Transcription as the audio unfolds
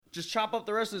Just chop up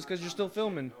the rest of this because you're still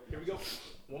filming. Here we go.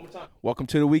 One more time. Welcome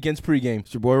to the weekend's pregame.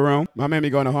 It's your boy Rome. My man be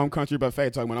going to home country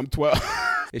buffet talking about I'm 12.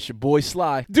 It's your boy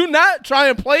Sly. Do not try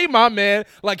and play my man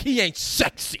like he ain't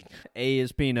sexy. A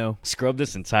is Pino. Scrub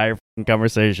this entire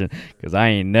conversation because I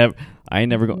ain't never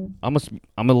going. I'm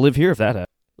gonna live here if that happens.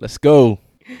 Let's go.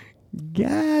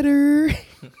 Got her.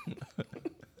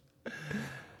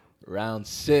 Round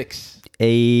 6.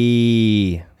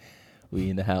 A. We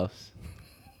in the house.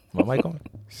 My mic on?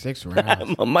 6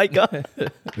 rounds. My mic on.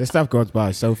 This stuff goes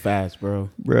by so fast, bro.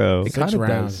 Bro. It 6 kinda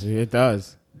rounds. does. It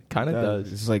does. Kind of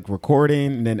does. It's like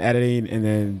recording and then editing and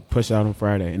then push it out on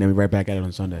Friday and then we right back at it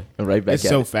on Sunday. And right back It's at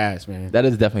so it. fast, man. That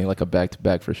is definitely like a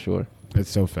back-to-back for sure. It's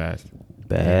so fast.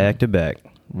 Back to back.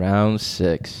 Round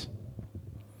 6.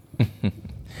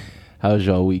 How's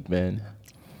y'all week, man?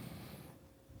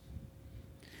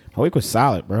 My week was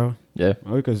solid, bro. Yeah.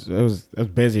 My week was it was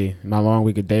busy. My long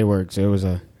week of day work, so it was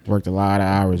worked a lot of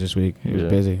hours this week. It was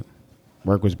busy.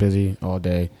 Work was busy all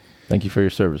day. Thank you for your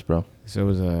service, bro. So it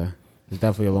was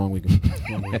definitely a long week.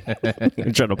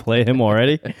 You're trying to play him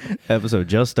already? Episode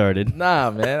just started.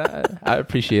 Nah, man. I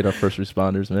appreciate our first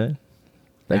responders, man.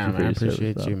 Thank you for I your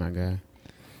appreciate service, you, bro. my guy.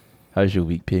 How's your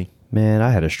week, P? Man, I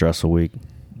had a stressful week.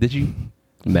 Did you?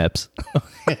 MEPS.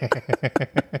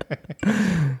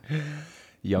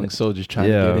 Young soldiers trying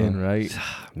to get in, right?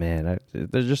 Man,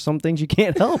 there's just some things you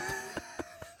can't help.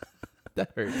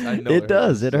 That hurts. I know It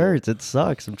does. It so. hurts. It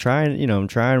sucks. I'm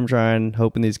trying,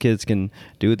 hoping these kids can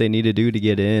do what they need to do to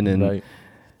get in, and Right.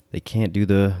 they can't do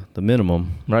the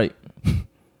minimum. Right.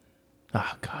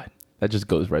 Oh, God. That just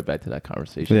goes right back to that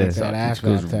conversation. Yeah. That sucks. That It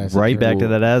goes ASVAB test. right back to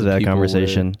that ASVAB People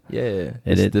conversation. Yeah.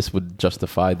 It- This would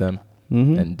justify them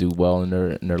Mm-hmm. and do well in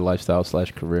their lifestyle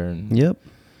 / career. And Yep.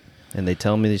 And they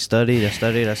tell me they study.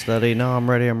 No, I'm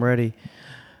ready.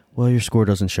 Well, your score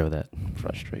doesn't show that.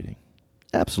 frustrating.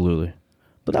 Absolutely.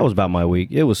 But that was about my week.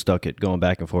 It was stuck at going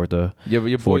back and forth to Yeah, but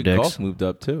your Fort boy Dix. Goff moved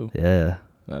up, too. Yeah.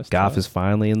 That's Goff tough. is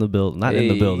finally in the building. Not in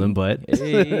the building, but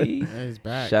Hey. Yeah, he's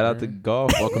back. Shout out to man.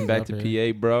 Goff. Welcome back to Up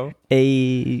PA, bro.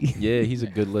 hey. Yeah, he's a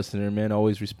good listener, man.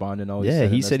 Always responding. Always Yeah,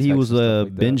 sending he us said he texts was and stuff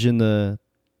like that. binging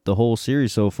the whole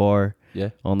series so far. Yeah.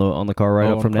 On the car ride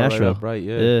Oh, up on from the car ride Nashville. up, right,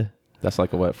 yeah. Yeah. That's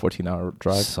like a 14-hour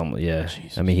drive. Yeah.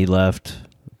 Jesus. I mean, he left.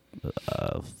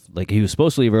 Like he was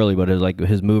supposed to leave early, but it was like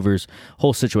his movers.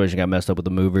 Whole situation got messed up with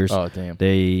the movers. Oh, damn.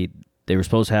 They were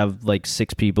supposed to have like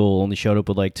 6 people. Only showed up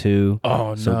with like 2.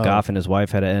 Oh, So no. Goff and his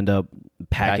wife had to end up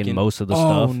packing most of the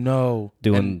stuff. Oh, no.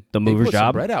 Doing And the they mover's put some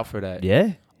job. bread out for that.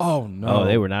 Yeah. Oh, no. Oh,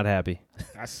 they were not happy.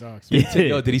 That sucks.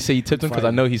 Yo, did he say he tipped him? Because I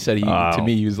know he said to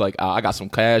me, he was like, I got some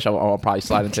cash. I'll probably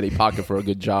slide into their pocket for a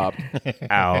good job.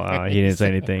 Ow. He didn't say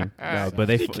anything. No, but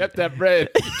He kept that bread.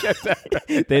 He kept that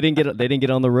bread. they didn't get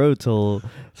on the road till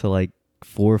like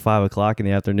 4 or 5 o'clock in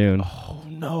the afternoon. Oh,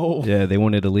 no. Yeah, they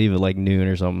wanted to leave at like noon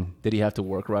or something. Did he have to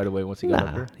work right away once he got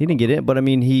up there? He didn't get in, but I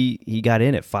mean, he got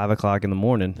in at 5 o'clock in the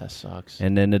morning. That sucks.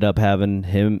 And ended up having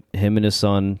him and his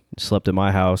son slept at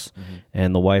my house, Mm-hmm.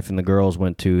 and the wife and the girls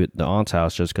went to the aunt's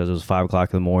house just because it was 5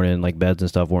 o'clock in the morning. Like beds and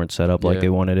stuff weren't set up like Yeah. they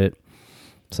wanted it.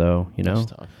 So That's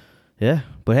tough. yeah.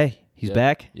 But hey, he's Yeah.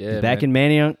 back. Yeah, He's back man.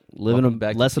 in Manayunk, living Welcome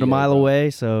back to less than a PA, mile bro.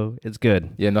 away. So it's good.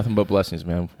 Yeah, nothing but blessings,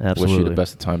 man. Wish you Absolutely. the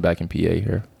best of time back in PA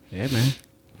here. Yeah, man.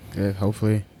 Yeah,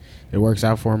 hopefully it works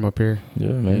out for him up here. Yeah,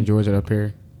 He man. enjoys it up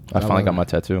here. I finally got my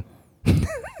tattoo.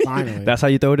 Finally. That's how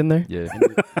you throw it in there. Yeah.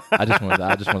 I just wanted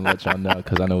to let y'all know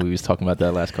because I know we was talking about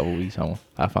that last couple of weeks.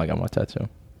 I finally got my tattoo.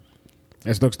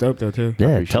 It looks dope though too. Yeah,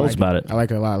 appreciate tell us I like about it. I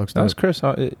like it a lot. It looks That was dope. Chris.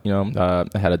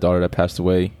 I had a daughter that passed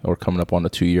away, or coming up on the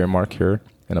 2-year mark here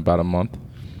in about a month.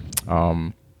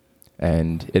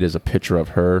 And it is a picture of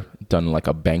her done like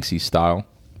a Banksy style,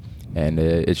 and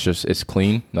it's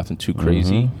clean, nothing too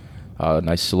crazy.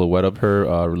 Nice silhouette of her,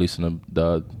 releasing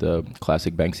the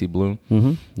classic Banksy balloon,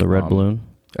 The red balloon.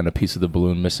 and a piece of the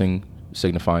balloon missing,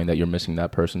 signifying that you're missing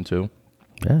that person too.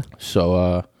 Yeah.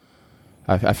 So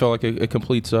I feel like it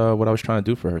completes what I was trying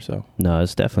to do for her. So No,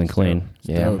 it's definitely clean.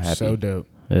 yeah, I'm Dope, happy. so dope.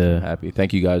 Yeah. Happy.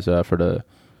 Thank you guys for the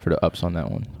ups on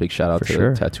that one. Big shout out For to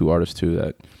sure. the tattoo artists too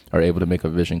that are able to make a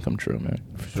vision come true, man.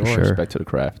 For sure. Respect to the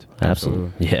craft.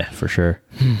 Absolutely. Yeah, for sure.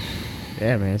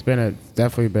 Yeah, man. It's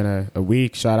definitely been a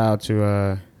week. Shout out to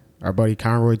our buddy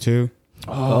Conroy too.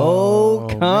 Oh,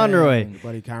 Conroy. Man,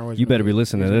 buddy Conroy's You gonna better be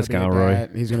listening to he's this, gonna be a Conroy. dad.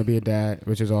 He's gonna be a dad,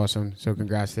 which is awesome. So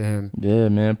congrats to him Yeah,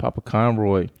 man. Papa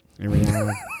Conroy. and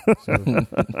Rihanna. So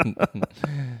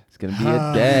It's gonna be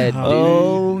a dad, dude.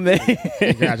 Oh, man.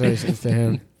 congratulations to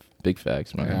him. Big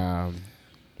facts, man.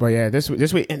 But yeah, this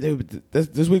week and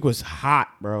this week was hot,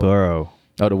 bro. Bro.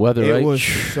 Oh, the weather, It right? was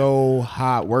so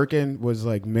hot. Working was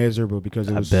like miserable because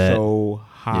it I was bet. so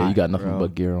hot. Yeah, you got nothing bro.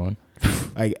 but gear on.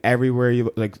 Like everywhere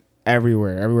you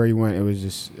everywhere you went, it was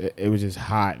just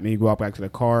hot. And then you go out back to the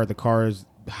car is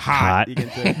hot. You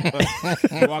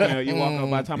walk in,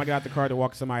 by the time I got out the car to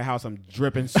walk to my house, I'm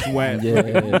dripping sweat,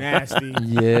 nasty.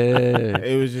 Yeah,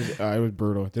 it was just it was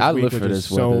brutal. This I week live was for just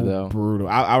this so weather though. Brutal.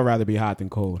 I would rather be hot than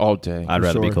cold. All day. I'd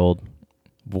rather be sure. cold.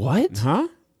 What? Huh?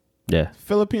 Yeah.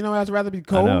 Filipino has rather be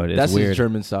cold. I know, it's That's weird. his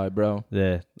German side, bro.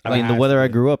 Yeah. I Like, mean, the weather I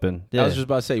grew up in. Yeah. I was just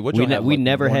about to say, what We y'all have, we like,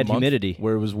 never 1 had month humidity.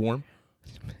 where it was warm.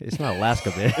 It's not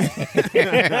Alaska, man.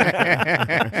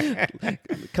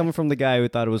 Coming from the guy who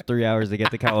thought it was 3 hours to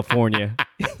get to California.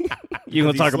 You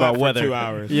gonna talk about weather? 2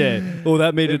 hours. Yeah. Oh,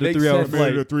 that made it a makes 3-hour sense.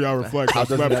 flight. 3-hour flight. How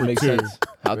doesn't that make sense?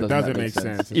 How It doesn't make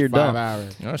sense. It's You're 5 dumb.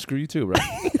 hours. No, screw you too, bro.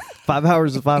 5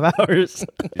 hours is 5 hours.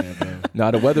 Yeah, bro.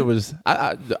 No, the weather was.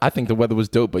 I think the weather was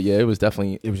dope, but yeah, it was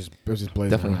definitely It was just blazing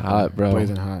Definitely hot, bro.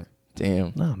 Blazing hot.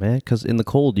 damn. No, man, because in the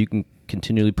cold you can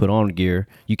continually put on gear.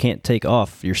 You can't take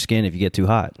off your skin if you get too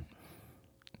hot.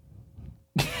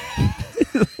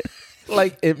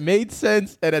 Like it made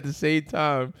sense, and at the same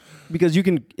time, Because you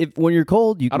can, when you're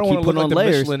cold, you I can don't keep want to look putting like on the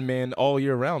layers. Michelin Man all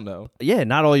year round, though. Yeah,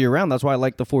 not all year round. That's why I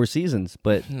like the 4 seasons.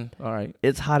 But All right,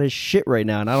 it's hot as shit right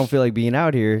now, and I don't feel like being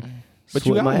out here. but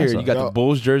you sweating out my here, ass you off. got the Yo.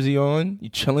 Bulls jersey on, you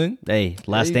chilling, Hey,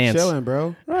 last You dance. chilling,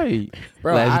 bro. right?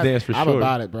 Bro, Last dance for I'm sure.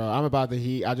 about it, bro. I'm about the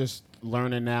heat. I just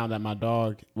learning now that my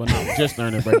dog, well, not just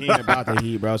learning, but he ain't about the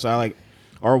heat, bro. So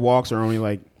our walks are only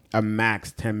like a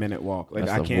max 10-minute walk. Like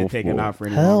That's I the can't wolf take it walk. out for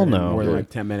any Hell longer than no. more than Yeah. like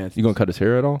 10 minutes. You gonna cut his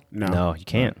hair at all? No, you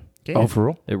can't. Oh, for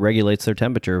real? It regulates their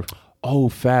temperature. Oh,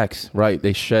 facts. Right,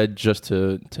 they shed just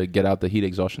to get out the heat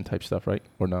exhaustion type stuff, right?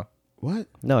 Or no? What?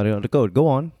 No, go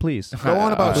on, please. Go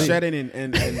on about Please. shedding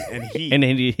and heat. And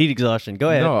heat exhaustion. Go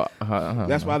ahead. No,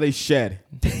 That's why they shed.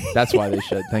 That's why they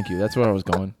shed. Thank you. That's where I was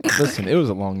going. Listen, it was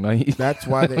a long night. That's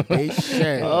why they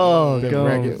shed. Oh, The go.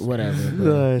 whatever.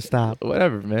 Bro. Stop.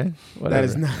 Whatever, man. Whatever. That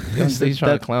is not. Y'all stay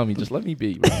trying to clown me. Just let me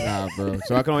be. Bro. Nah, bro.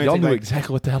 So I can only Y'all take knew like,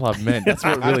 exactly what the hell I meant. That's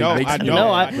what really I makes don't, me. I No,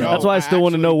 don't, I- I don't. that's why I still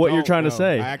wanna actually know what you're don't trying to know.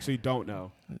 say. I actually don't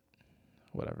know.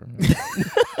 Whatever.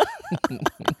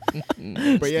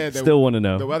 But yeah, Still want to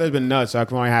know. the weather's been nuts, so I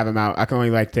can only have him out. I can only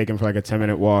like take him for like a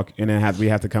 10-minute walk, and then we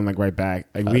have to come like right back.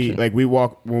 Like we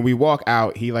walk when we walk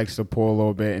out, he likes to pull a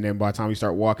little bit, and then by the time we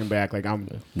start walking back, like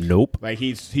Nope. like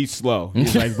he's slow.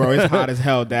 He's like, bro, it's hot as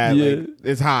hell, Dad. Yeah. Like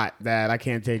it's hot, Dad. I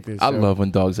can't take this. I So- love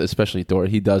when dogs, especially Thor,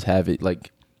 he does have it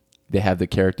like they have the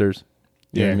characters.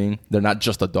 You know what I Yeah. mean? They're not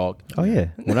just a dog. Oh yeah.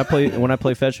 When I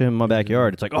play fetch with him in my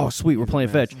backyard, it's like, oh sweet, we're playing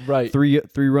fetch. Right. Three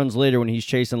runs later, when he's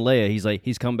chasing Leia,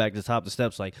 he's come back to the top of the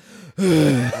steps like,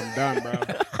 I'm done, bro.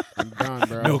 I'm done,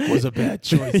 bro. Milk was a bad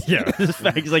choice. yeah.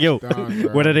 He's like, yo, Done,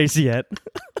 bro. where did AC at?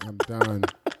 I'm done.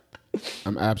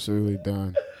 I'm absolutely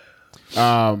done.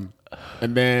 And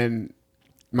then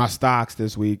my stocks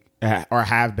this week or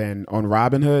have been on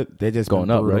Robinhood. They just Going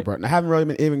been up, brutal, right? bro. And I haven't really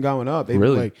been even going up.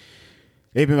 Really?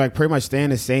 They've been like pretty much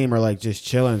staying the same or like just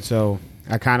chilling. So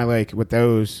I kind of like with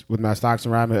my stocks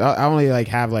and Robinhood. I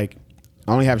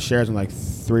only have shares in like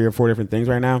 3 or 4 different things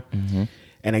right now. Mm-hmm.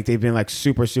 And like they've been like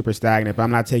super super stagnant. But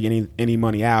I'm not taking any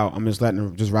money out. I'm just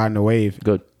riding the wave.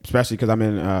 Good. Especially because I'm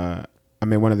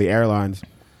in one of the airlines.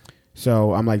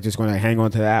 So I'm like just going to hang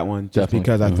on to that one just Definitely.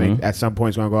 because I think at some point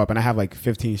it's going to go up, and I have like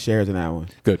 15 shares in that one.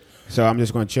 Good. So I'm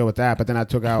just going to chill with that. But then I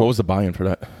took out. What was the buy-in for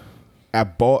that? I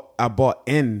bought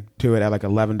into it at like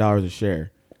 $11 a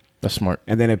share, That's smart.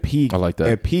 and then it peaked. I like that.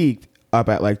 It peaked up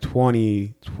at like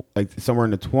 20, like somewhere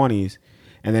in the 20s,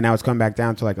 and then now it's come back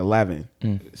down to like 11.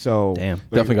 So Damn.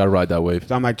 Definitely got to ride that wave.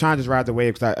 So I'm like trying to just ride the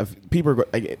wave because people are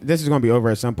like, this is going to be over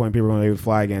at some point. People are going to be able to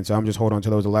fly again. So I'm just holding on to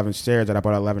those 11 shares that I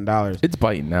bought at $11. It's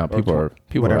biting now. People are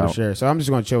whatever out. share. So I'm just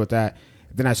going to chill with that.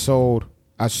 Then I sold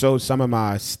some of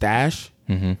my stash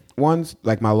ones,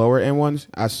 like my lower end ones.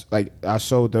 I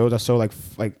sold those. I sold like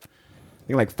I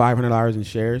think like $500 in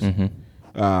shares.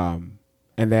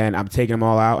 And then I'm taking them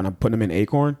all out and I'm putting them in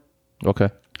Acorn. Okay.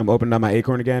 I'm opening up my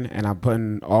Acorn again, and I'm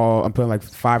putting like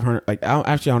 500. Like I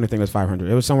don't even think it was 500.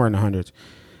 It was somewhere in the hundreds.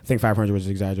 I think 500 was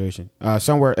an exaggeration. It was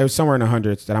somewhere in the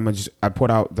hundreds that I put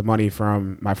out the money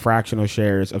from my fractional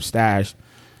shares of stash,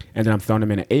 and then I'm throwing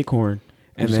them in an Acorn,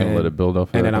 and just then gonna let it build up.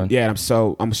 and then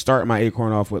I'm starting my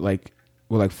Acorn off with like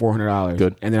 $400.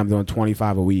 Good. And then I'm doing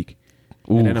 25 a week.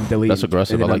 Ooh, And then I'm deleting. that's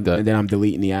aggressive. and then I like that. And then I'm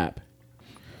deleting the app.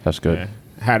 That's good.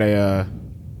 Had a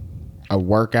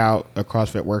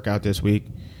CrossFit workout this week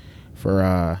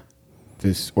for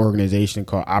this organization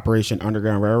called Operation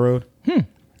Underground Railroad.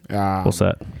 What's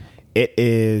that? It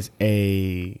is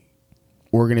a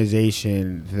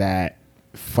organization that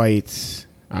fights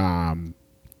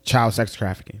child sex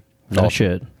trafficking. No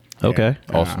shit. Okay.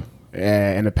 Awesome.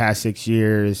 In the past 6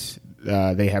 years,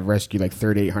 they have rescued like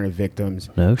 3,800 victims.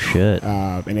 No shit.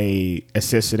 And they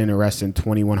assisted in arresting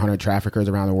 2,100 traffickers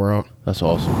around the world. That's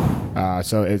awesome.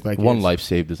 So it's like One life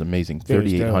saved is amazing. It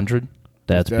was dope. 3,800.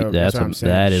 That's dope. That's what I'm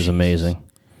saying. that is amazing.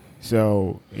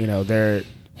 So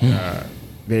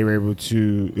they were able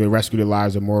to rescue the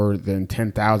lives of more than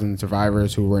 10,000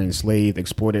 survivors who were enslaved,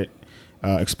 exploited,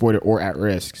 or at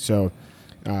risk. So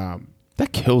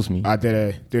That kills me.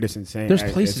 dude, it's insane. There's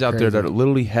places out there that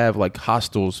literally have like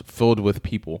hostels filled with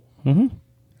people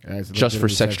just for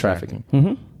sex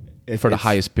trafficking for the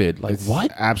highest bid. Like It's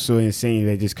what? absolutely insane.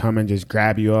 They just come and just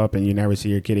grab you up, and you never see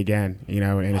your kid again.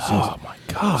 And it's just, Oh my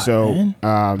god. so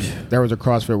man. there was a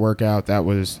CrossFit workout that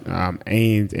was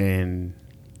aimed in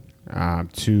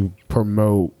to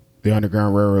promote the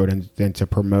Underground Railroad and then to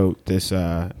promote this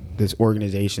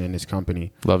organization and this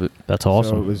company. Love it. That's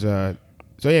awesome. So it was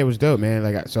it was dope, man.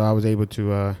 I was able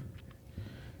to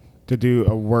do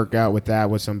a workout with that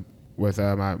with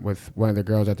one of the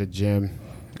girls at the gym,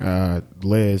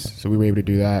 Liz. So we were able to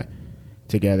do that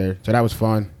together. So that was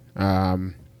fun.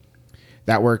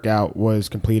 That workout was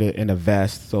completed in a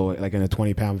vest, so like in a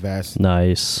 20-pound vest.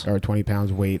 Nice. Or 20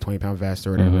 pounds weight, 20-pound vest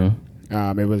or whatever.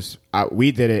 It was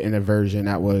we did it in a version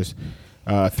that was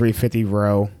 350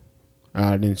 row.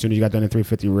 Then as soon as you got done in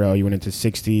 350 row, you went into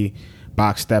 60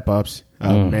 box step ups.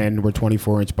 Men were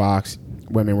 24-inch box.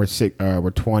 Women were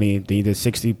 20. Then you did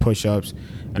 60 push-ups,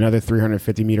 another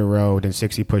 350-meter row, then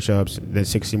 60 push-ups, then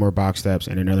 60 more box steps,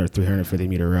 and another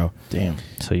 350-meter row. Damn.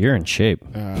 So you're in shape.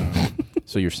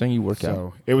 So you're saying you work out?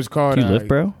 So it was called Do you lift,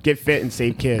 bro? Get Fit and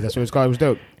Save Kids. That's what it's called. It was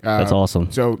dope. That's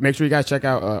awesome. So make sure you guys check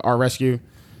out Our Rescue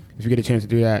if you get a chance to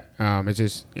do that. It's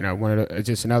just it's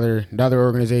just another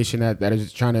organization that is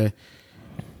just trying to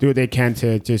do what they can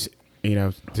to just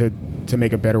to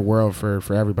make a better world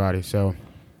for everybody. So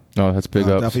No, that's big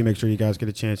ups. definitely make sure you guys get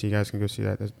a chance. You guys can go see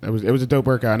that. It was a dope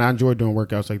workout, and I enjoy doing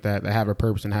workouts like that have a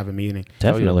purpose and have a meaning.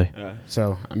 Definitely.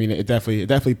 So I mean, it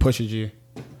definitely pushes you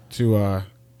to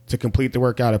complete the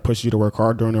workout. It pushes you to work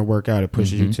hard during the workout. It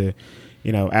pushes you to,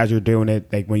 as you're doing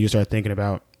it, like when you start thinking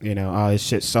about, oh, this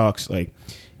shit sucks. Like,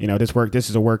 this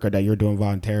is a workout that you're doing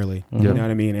voluntarily. You know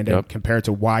what I mean? And then compared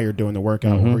to why you're doing the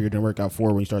workout, or you're doing workout for,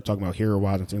 when you start talking about hero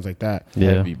wise and things like that.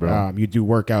 Yeah. Heavy, bro. You do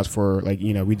workouts for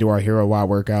we do our hero WOD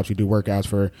workouts. We do workouts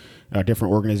for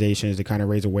different organizations to kind of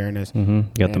raise awareness. You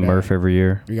got the Murph every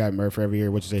year. We got Murph every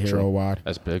year, which is a hero WOD.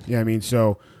 That's big. Yeah, I mean,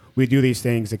 so we do these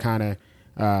things to kind of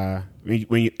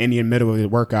when you're in the middle of the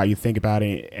workout, you think about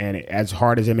it, and as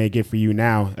hard as it may get for you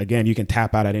now, again, you can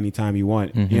tap out at any time you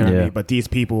want. You know what I mean? But these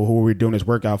people who we're doing this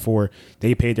workout for,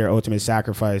 they paid their ultimate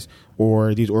sacrifice,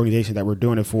 or these organizations that we're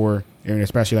doing it for, and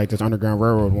especially like this Underground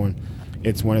Railroad one,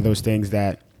 it's one of those things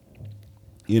that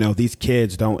these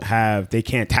kids they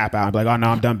can't tap out and be like, oh no,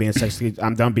 I'm done being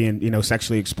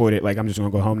sexually exploited. Like, I'm just gonna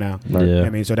go home now. Yeah. I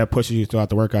mean, so that pushes you throughout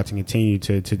the workout to continue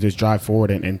to just drive forward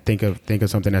and think of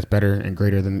something that's better and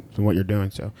greater than what you're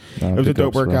doing. So it was a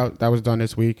dope workout that was done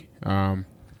this week. But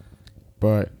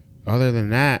other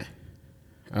than that,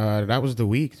 that was the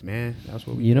weeks, man. That's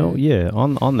what we did. Yeah.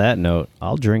 On that note,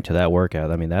 I'll drink to that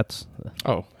workout. I mean, that's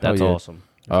awesome.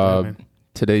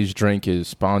 Today's drink is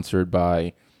sponsored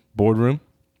by Boardroom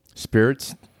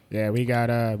Spirits. Yeah, we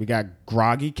got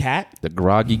Groggy Cat. The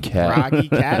Groggy Cat. Groggy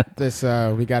Cat.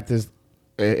 We got this.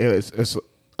 It's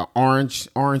an orange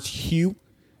hue.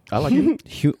 I like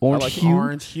it.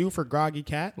 Orange hue for Groggy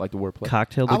Cat. Like the wordplay.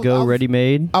 Cocktail to go, ready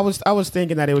made. I was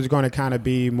thinking that it was going to kind of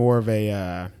be more of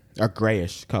a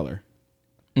grayish color.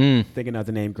 Thinking of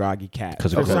the name Groggy Cat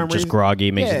because just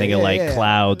groggy makes you think of like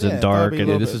clouds and dark. And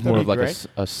this is more of like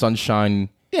a sunshine.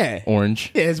 Yeah,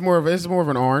 orange. Yeah, it's more of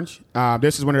an orange.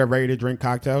 This is one of the ready to drink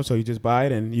cocktails, so you just buy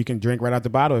it and you can drink right out the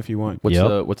bottle if you want. What's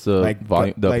the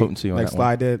volume, the potency on that one? Like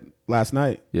Sly did last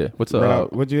night. Yeah. What's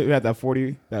you had that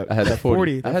 40? I had that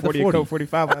 40. I had the 40.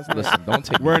 45 last night. Listen, don't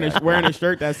take wearing a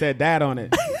shirt that said Dad on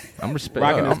it. I'm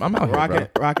I'm out here,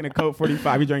 bro. Rocking a Coke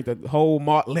 45. You drank the whole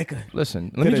malt liquor. Listen,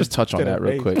 let me just touch on that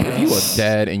real quick. If you a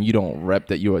dad and you don't rep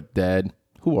that you're a dad,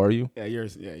 who are you? Yeah, you're a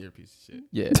piece of shit.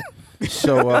 Yeah.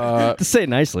 So to say it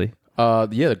nicely.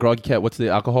 The Groggy Cat. What's the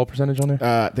alcohol percentage on there?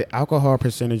 The alcohol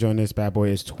percentage on this bad boy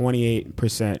is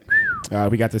 28%.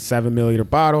 We got the 7 milliliter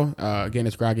bottle. Again,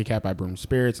 it's Groggy Cat by Boardroom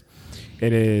Spirits.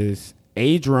 It is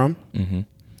aged rum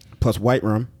plus white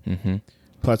rum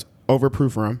plus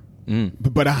overproof rum.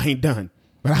 But I ain't done.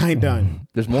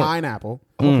 There's more. Pineapple.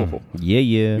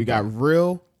 Yeah. We got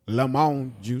real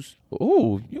lemon juice.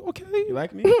 Oh, you okay? You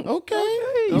like me? Okay.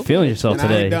 You feeling yourself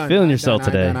today?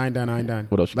 I ain't done.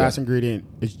 What else you Last got? ingredient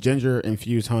is ginger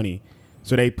infused honey.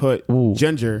 So they put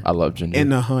ginger. I love ginger. In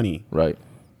the honey. Right.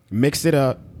 Mix it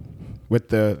up. with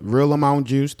the real lemon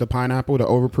juice, the pineapple, the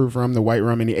overproof rum, the white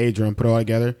rum, and the aged rum, put it all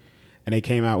together, and they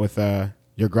came out with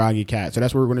your groggy cat. So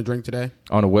that's what we're going to drink today.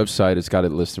 On the website, it's got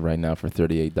it listed right now for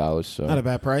 $38. So Not a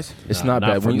bad price. it's not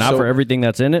bad. Not for everything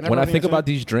that's in it. When I everything think that's in about it.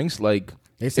 these drinks, like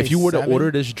They say if you were to 7. order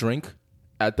this drink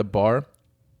at the bar,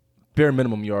 bare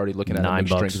minimum you're already looking at a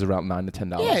mixed $9. drink is around $9 to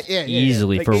 $10. Yeah.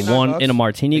 Easily Like for $8, one $9. in a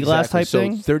martini glass type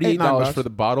thing. So $38 $8 for the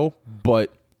bottle,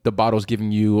 but the bottle's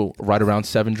giving you right around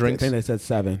 7 I drinks think they said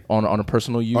 7. on a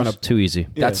personal use. Too easy.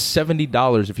 Yeah. That's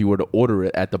 $70 if you were to order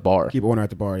it at the bar. Keep ordering at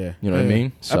the bar, yeah. You know what I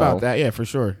mean? So- About that, yeah, for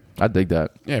sure. I dig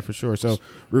that. Yeah, for sure. So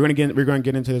we're gonna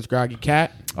get into this groggy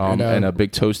cat, And a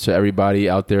big toast to everybody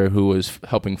out there who is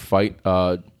helping fight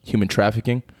human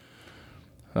trafficking.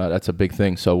 That's a big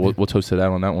thing. So we'll toast to that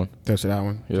on that one. toast to that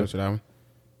one. Yeah. Toast to that one.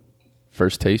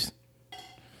 First taste.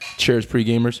 Cheers,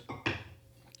 pre-gamers.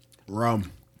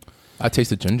 Rum, I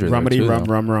taste the ginger. there, rumity, too, rum,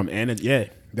 though. rum, and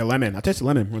the lemon. I taste the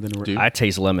lemon more than the Dude. I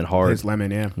taste lemon hard. It's lemon.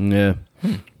 Yeah, Yeah.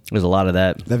 There's a lot of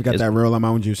that. they've got It's- that real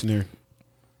lemon juice in there.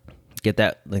 Get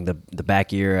that like the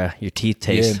back of your teeth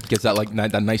taste. Yeah, gets that like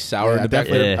that nice sour in I the back.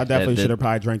 definitely, Yeah, I definitely that- should have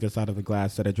probably drank this out of the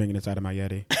glass instead of drinking this out of my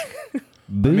Yeti.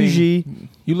 Bougie.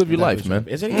 You live your life, man.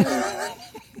 Is it Yeti?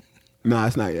 No,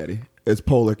 it's not Yeti. It's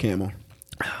Polar Camel.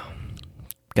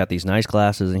 Got these nice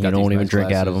glasses and Got you don't these even nice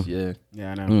drink out of glasses, them. Yeah,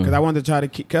 Yeah, I know. Because I wanted to try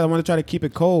to keep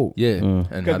it cold. yeah. And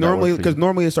Because how'd that work for you?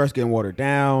 normally it starts getting watered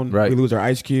down. Right. We lose our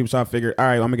ice cubes. So I figured, all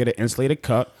right, I'm gonna get an insulated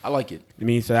cup. I like it. I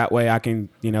mean, so that way I can,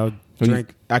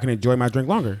 drink. I can enjoy my drink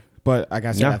longer. But like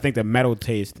I said, Yeah. I think the metal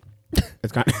taste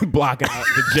is kind of blocking out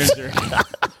the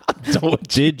ginger.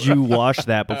 Did you wash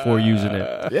that before using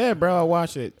it? Yeah, bro, I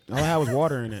watched it. All I had was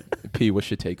water in it. P, what's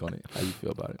your take on it? How you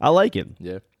feel about it? I like it.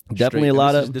 Yeah, Definitely a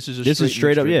lot of. This is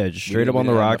straight up. Yeah, just straight up on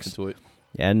the rocks. To it.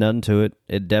 Yeah, nothing to it.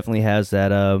 It definitely has that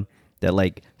that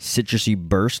like citrusy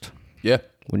burst Yeah,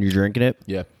 when you're drinking it,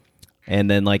 yeah, and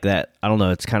then like that. I don't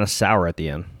know. It's kind of sour at the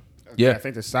end. yeah. I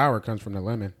think the sour comes from the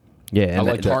lemon. Yeah, and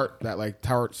like that, that.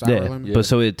 Tart sour Yeah, lemon. Yeah. but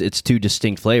so it's two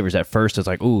distinct flavors. At first, it's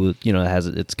like ooh,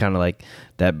 it's kind of like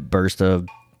that burst of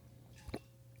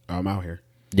Oh, I'm out here.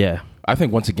 yeah, I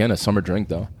think once again a summer drink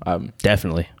though.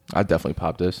 definitely I definitely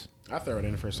pop this. I throw it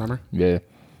in for summer. Yeah,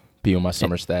 be on my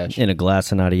summer stash. in a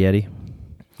glass and not a Yeti.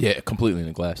 Yeah, completely in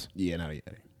a glass. Yeah, not a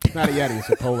Yeti. It's not a Yeti. It's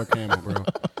a Polar Camel, bro.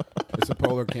 It's a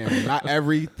Polar Camel. Not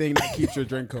everything that keeps your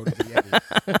drink cold is a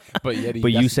Yeti. But Yeti.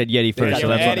 But you said Yeti first, got so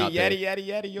the that's Yeti. what, out there.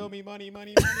 Yeti. You owe me money.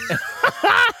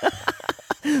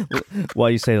 why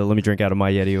you say that. Let me drink out of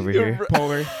my Yeti over here.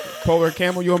 Polar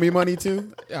Camel, you owe me money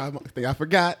too? I think I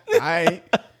forgot. I'm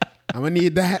going to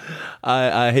need that.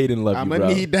 I hate and love I'm you, going bro.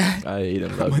 to need that. I hate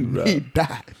and I'm love you, going bro. to need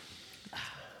that. All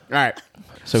right.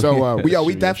 So, So we should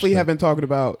be definitely interesting. have been talking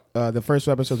about the first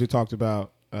two episodes we talked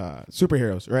about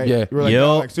superheroes, right? Yeah. We were like,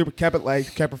 Yo. oh, like super kept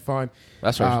it fun.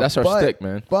 That's our but- stick,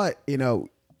 man. But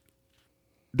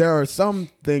there are some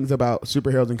things about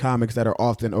superheroes in comics that are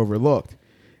often overlooked.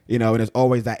 And it's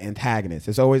always that antagonist.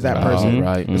 It's always that person.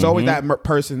 Right. It's always that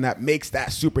person that makes that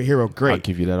superhero great. I'll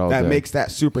give you that all That day. makes that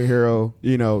superhero,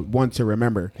 one to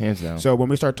remember. Hands down. So when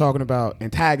we start talking about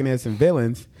antagonists and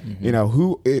villains,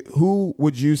 who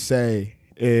would you say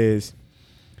is,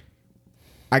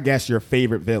 I guess, your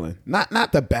favorite villain? Not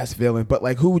the best villain, but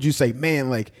like who would you say, man,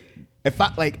 like if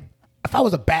I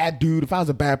was a bad dude, if I was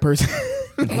a bad person,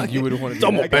 like, you would want to be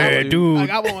I'm a bad dude. Like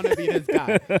I would want to be this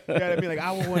guy. You know what I mean? Like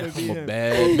I would want to be him.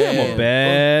 bad man.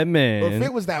 Bad Or if man.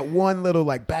 it was that one little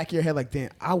like back of your head, like, damn,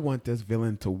 I want this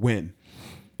villain to win.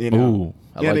 Ooh, you know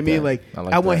what I like mean? that. Like I I,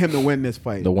 like want that. him to win this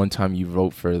fight. The one time you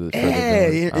vote for the Yeah,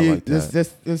 villain. I like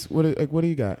that. this what do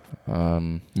you got?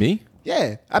 Me?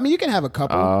 Yeah, I mean you can have a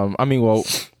couple. I mean, well,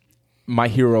 my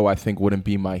hero I think wouldn't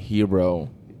be my hero.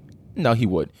 No, he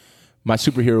would. My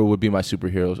superhero would be my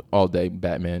superheroes all day,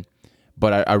 Batman.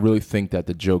 But I really think that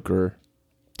the Joker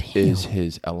is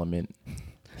his element.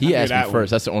 He asked me that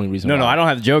first. That's the only reason. No, why. I don't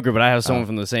have the Joker, but I have someone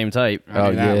from the same type. I Oh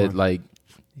knew that yeah, one. like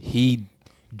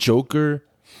Joker.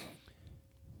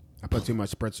 I put too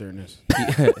much spritzer in this.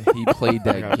 He played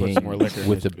that gotta put some more game liquor in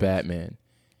with this the bitch. Batman.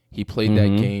 He played that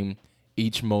game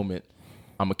each moment.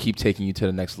 I'm gonna keep taking you to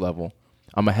the next level.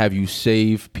 I'm gonna have you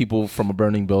save people from a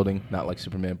burning building, not like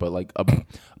Superman, but like a bank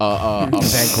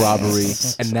robbery.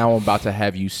 And now I'm about to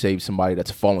have you save somebody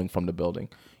that's falling from the building.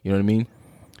 You know what I mean?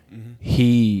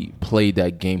 He played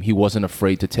that game. He wasn't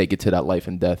afraid to take it to that life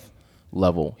and death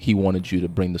level. He wanted you to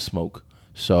bring the smoke.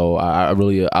 So I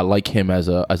really like him as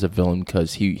a villain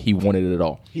because he wanted it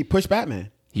all, He pushed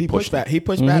Batman. He pushed him. He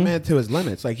pushed Batman to his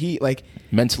limits. Like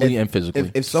mentally and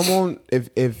physically. If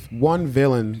one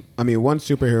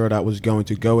superhero that was going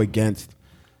to go against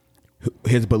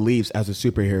his beliefs as a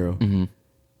superhero,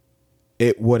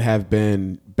 it would have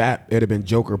been it'd have been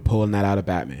Joker pulling that out of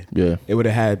Batman. Yeah. It would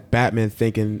have had Batman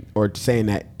thinking or saying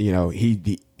that,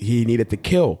 he needed to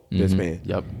kill this man.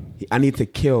 Yep. I need to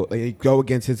kill, go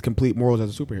against his complete morals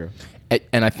as a superhero.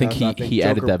 And I think he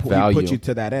added that value. He put you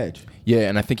to that edge. Yeah,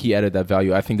 and I think he added that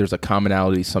value. I think there's a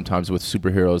commonality sometimes with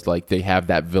superheroes, like they have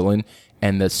that villain,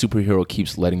 and the superhero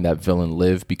keeps letting that villain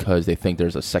live because they think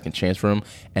there's a second chance for him.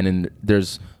 And then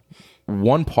there's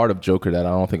one part of Joker that I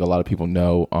don't think a lot of people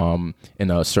know,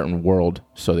 in a certain world,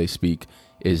 so they speak,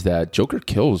 is that Joker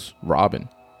kills Robin.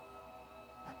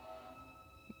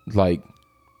 Like,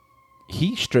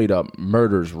 he straight up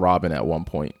murders Robin at one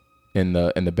point in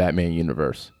the Batman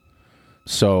universe.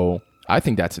 So I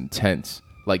think that's intense.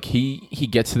 Like, he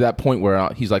gets to that point where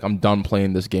he's like, I'm done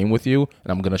playing this game with you,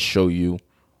 and I'm gonna show you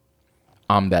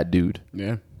I'm that dude.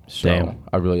 Yeah. So Damn.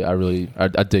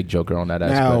 I dig Joker on that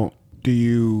aspect.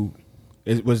 Now,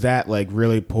 was that like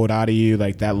really pulled out of you,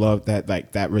 like that love, that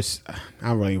like that I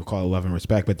don't really call it love and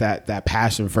respect, but that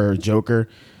passion for Joker,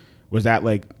 was that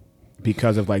like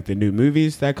because of like the new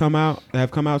movies that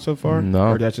have come out so far? No.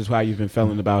 Or that's just how you've been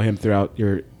feeling about him throughout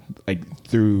your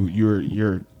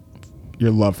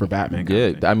love for Batman?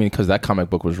 Yeah, I mean, because that comic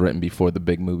book was written before the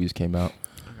big movies came out.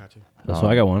 I got you. So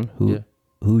I got one.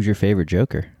 Who's your favorite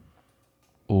Joker?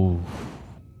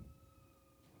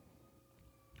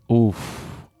 Oof.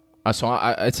 So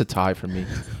it's a tie for me,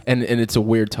 and it's a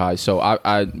weird tie. So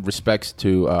I respects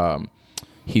to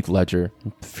Heath Ledger.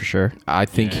 For sure. I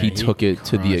think he took it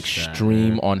to the crushed that, extreme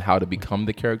man. on how to become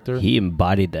the character. He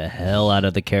embodied the hell out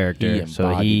of the character.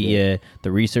 The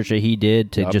research that he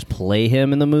did to just play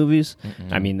him in the movies.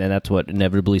 I mean, and that's what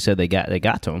inevitably said they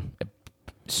got to him.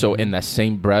 So in that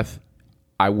same breath,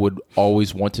 I would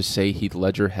always want to say Heath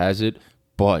Ledger has it,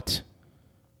 but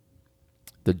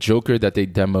the Joker that they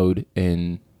demoed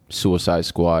in Suicide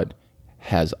Squad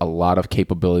has a lot of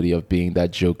capability of being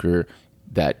that Joker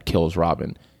that kills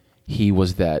Robin. He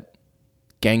was that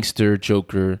gangster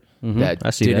Joker that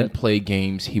didn't play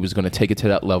games. He was going to take it to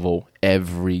that level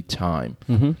every time.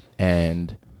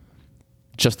 And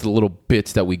just the little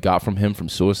bits that we got from him from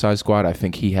Suicide Squad, I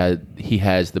think he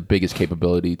has the biggest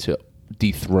capability to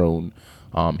dethrone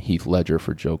Heath Ledger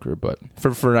for Joker. But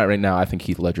for right now, I think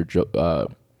Heath Ledger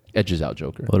edges out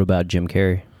Joker. What about Jim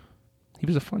Carrey? He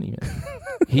was a funny man.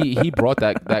 he brought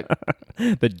that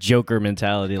The Joker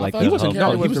mentality, like He wasn't.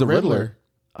 No, He he was the Riddler.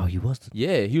 Oh, he was.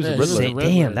 Yeah, he was the Yeah, Riddler. he was the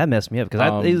Damn, that messed me up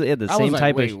because he had the I same was like,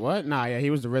 type wait, of. what? Nah, yeah, he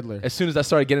was the Riddler. As soon as I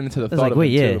started getting into the was thought like, of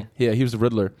wait, it, too. Yeah, he was the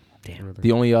Riddler. Damn.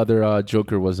 The only other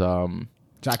Joker was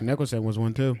Jack Nicholson was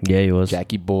one too. Yeah, he was.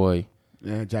 Jackie Boy.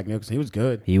 Yeah, Jack Nicholson. He was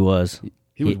good. He was.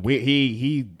 He was weird.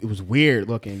 He it was weird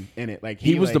looking in it. Like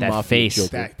He was like, the that mafia face.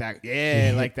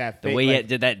 Joker. like that. The way he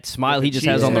did that smile he just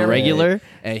cheese has on the and regular.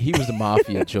 And he was the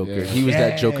mafia Joker. He was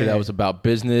that Joker that was about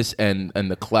business and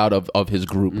the cloud of his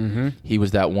group. He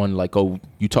was that one like, oh,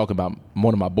 you talking about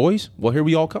one of my boys? Well, here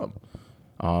we all come.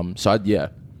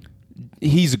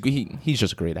 He's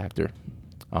just a great actor.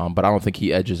 But I don't think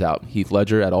he edges out Heath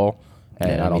Ledger at all. And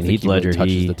Yeah, I don't think Heath he really Ledger,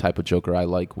 touches the type of Joker I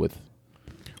like with.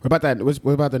 What about that?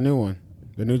 What about the new one?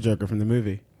 The new Joker from the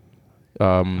movie.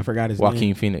 I forgot his Joaquin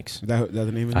name. Phoenix. That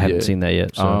the name of it? I haven't seen that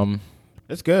yet. So.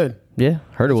 It's good. Yeah,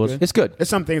 heard it was. good. It's good. There's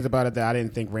some things about it that I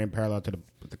didn't think ran parallel to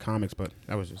the comics, but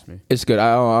that was just me. It's good.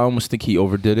 I almost think he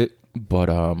overdid it, but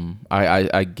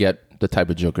I get the type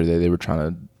of Joker that they were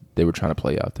trying to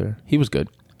play out there. He was good.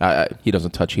 He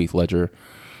doesn't touch Heath Ledger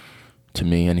to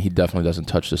me, and he definitely doesn't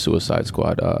touch the Suicide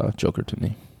Squad Joker to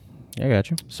me. I got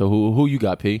you. So who you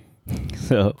got, P?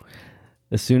 So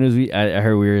as soon as I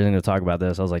heard we were going to talk about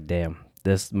this, I was like, damn,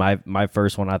 this my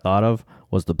first one I thought of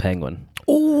was the Penguin.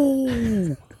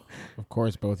 Ooh, Of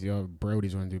course, both of y'all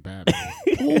Brodies want to do Batman.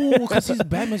 because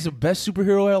Batman's the best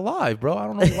superhero alive, bro. I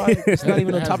don't know why it's not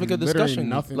even a It has topic of literally discussion.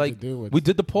 nothing Like to do with- we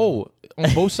did the poll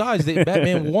on both sides.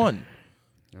 Batman won,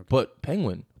 but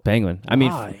Penguin. I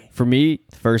mean, Why? for me,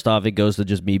 first off, it goes to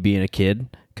just me being a kid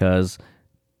because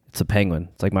it's a penguin.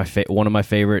 It's like one of my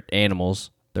favorite animals.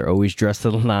 They're always dressed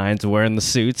to the nines, wearing the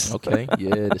suits. Okay,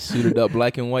 yeah, the suited up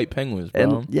black and white penguins,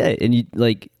 bro. And you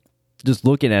like just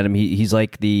looking at him, he's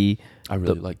like I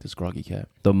really like this groggy cat.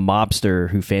 the mobster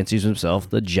who fancies himself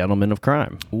the gentleman of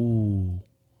crime. Ooh.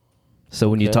 So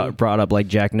when you Okay. brought up like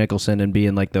Jack Nicholson and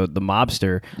being like the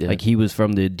mobster, Yeah. like he was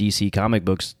from the DC comic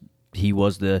books, he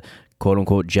was the quote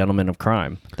unquote gentleman of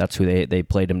crime. That's who they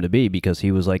played him to be because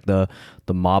he was like the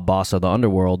mob boss of the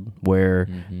underworld where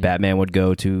Batman would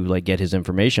go to like get his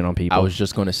information on people. I was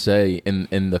just gonna say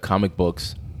in the comic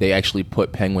books they actually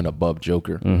put Penguin above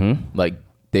Joker. Like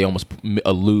they almost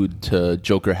allude to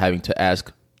Joker having to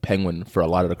ask Penguin for a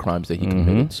lot of the crimes that he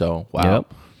committed. So wow.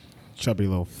 Yep. chubby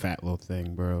little fat little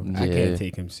thing, bro. I Yeah. can't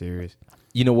take him serious.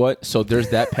 You know what? So there's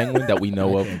that penguin that we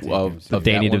know of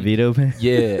Danny that one. DeVito, man.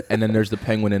 Yeah, and then there's the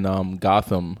penguin in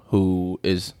Gotham who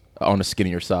is on the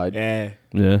skinnier side. Yeah.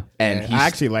 Yeah. And I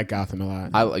actually like Gotham a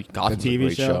lot. I like Gotham's The TV a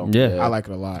great show? Yeah. I like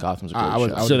it a lot. Gotham's a great I would-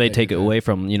 show. I would So they take take it that. away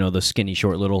from the skinny,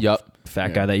 short, little fat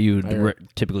Yeah. guy that you I heard.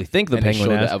 typically think the And they penguin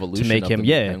show the has evolution to make of him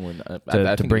the penguin. I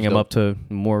to think bring it him was up to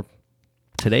more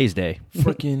today's day.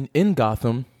 freaking in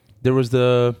Gotham. There was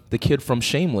the kid from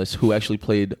Shameless who actually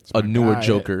played a newer guy.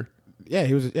 Joker. Yeah,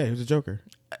 he was a Joker.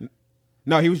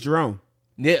 No, he was Jerome.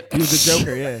 Yeah, He was a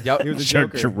Joker, yeah. Yep. He was a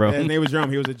Jerome. Joker. His name was Jerome.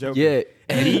 He was a Joker. Yeah.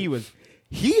 And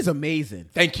he's amazing.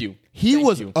 Thank you. He Thank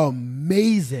was you.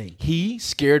 amazing. He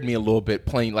scared me a little bit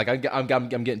playing. Like I'm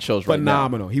getting chills right now.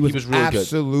 Phenomenal. He was really good.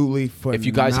 absolutely phenomenal. If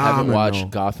you guys haven't watched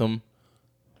Gotham,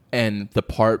 and the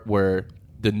part where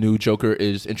the new Joker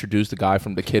is introduced,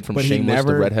 the kid from but Shameless,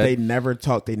 the redhead, they never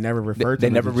talked. They never referred to they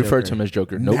him never as a referred Joker. to him as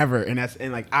Joker. Nope. Never.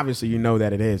 And like obviously you know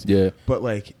that it is. Yeah. But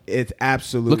like it's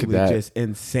absolutely Look at that. just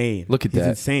insane. Look at He's that.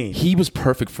 insane. He was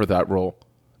perfect for that role.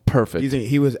 Perfect.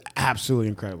 He was absolutely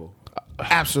incredible.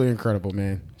 Absolutely incredible,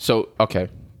 man. So okay,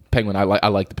 Penguin. I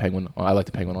like the Penguin. I like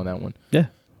the Penguin on that one. Yeah.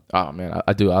 Oh man,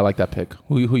 I do. I like that pick.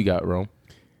 Who you got, Rome?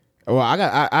 Well,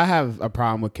 I have a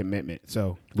problem with commitment,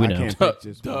 so We I know. can't pick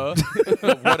just one.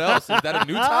 Duh. What else? Is that a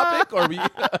new topic or we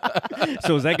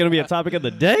So is that going to be a topic of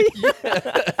the day?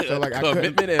 So like I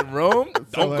couldn't. commitment and Rome?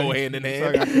 Don't like- go hand in So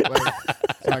hand.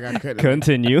 I couldn't.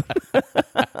 Continue.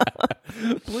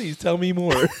 Please tell me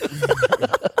more.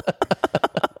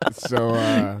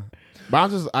 So, but I'm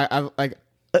just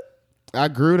I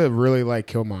grew to really like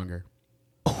Killmonger.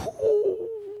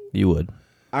 You would.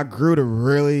 I grew to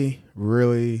really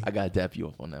I got to dap you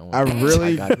up on that one. I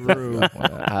really gotta dap grew you up on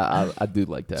that. I do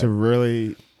like that. to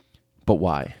really But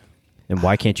why? And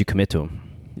why can't you commit to him?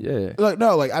 Yeah. look.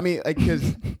 No, like I mean, like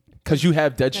because Because you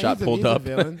have Deadshot he's a- pulled he's a up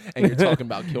villain. and you're talking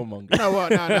about Killmonger. no, well,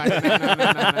 no.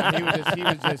 He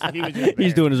was just. He's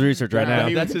there. doing his research right No, now.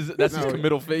 he That's his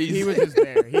committal phase. He was just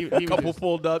there. He was Couple just,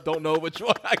 pulled up, don't know which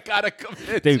one I gotta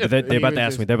commit They're to. about was to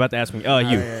ask just- me. They're about to ask me. Oh,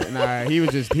 you. Nah, he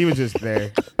was just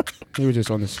there. He was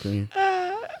just on the screen.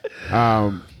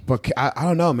 But I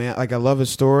don't know, man. Like I love his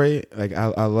story. Like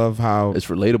I love how. It's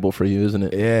relatable for you, isn't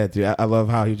it? Yeah, dude. I love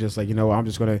how he just like I'm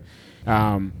just gonna.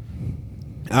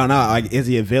 I don't know. Like, is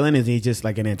he a villain? Is he just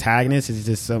like an antagonist? Is he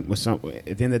just some? At the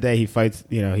end of the day, he fights.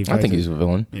 He fights. I think he's a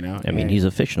villain. I mean, he's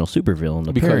a fictional supervillain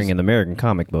appearing Because- in American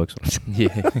comic books.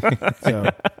 Yeah. So,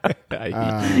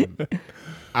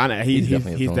 I know he's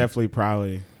definitely a villain. definitely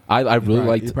probably. I really he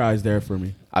liked probably is there for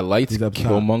me. I liked He's up top.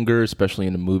 Killmonger, especially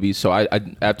in the movie. So I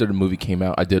after the movie came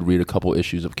out, I did read a couple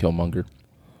issues of Killmonger.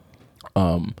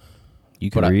 You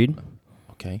can But I- read.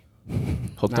 Okay.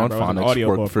 Hooked Nah, on bro, it's an phonics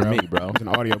audiobook, worked for bro. me, bro. It's an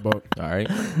audiobook. All right.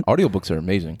 Audiobooks are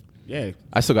amazing. Yeah.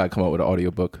 I still got to come up with an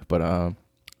audiobook, but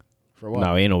For what?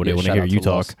 No, ain't nobody yeah, want to shout hear out you to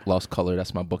talk. Lost Color.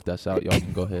 That's my book that's out. Y'all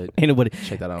can go ahead. Ain't nobody.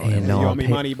 Check that out. Ain't on no- You Amazon. owe me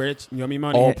pay- money, bitch. You owe me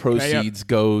money. All Pay up. proceeds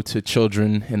go to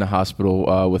children in the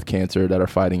hospital with cancer that are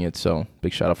fighting it. So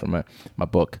big shout out for my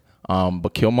book.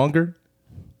 But Killmonger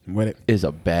With it. is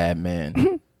a bad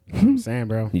man. I'm saying,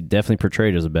 bro. He definitely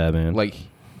portrayed as a bad man. Like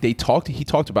he talked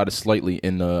about it slightly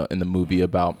in the movie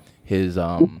about his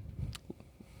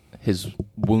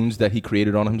wounds that he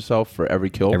created on himself for every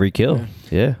kill. Every kill.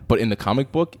 Yeah. But in the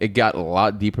comic book, it got a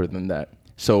lot deeper than that.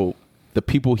 So the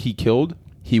people he killed,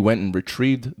 he went and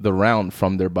retrieved the round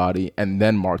from their body and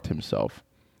then marked himself.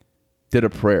 Did a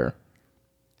prayer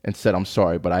and said, "I'm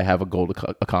sorry, but I have a goal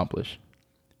to accomplish."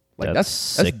 Like that's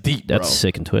sick. deep, bro. That's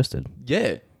sick and twisted.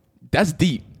 Yeah, that's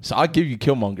deep. So I'll give you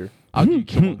Killmonger. I'll give you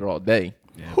Killmonger all day.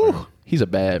 Whew. He's a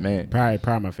bad man. Probably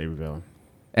my favorite villain.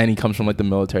 And he comes from like the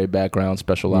military background,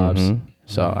 special ops.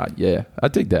 So I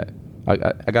dig that. I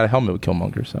got a helmet with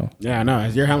Killmonger, so Yeah, I know.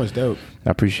 Your helmet's dope.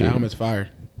 I appreciate Your it. helmet's fire.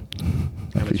 I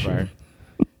Helmet's appreciate fire.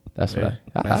 it. That's what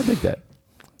Yeah. I dig that.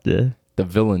 Yeah. The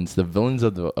villains of the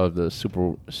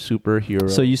superhero.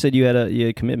 So you said you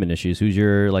had commitment issues. Who's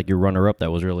your runner up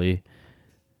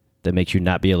that makes you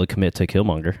not be able to commit to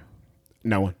Killmonger?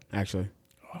 No one, actually.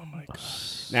 Oh my god.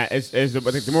 Nah,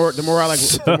 the more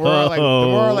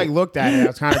I looked at it, I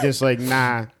was kind of just like,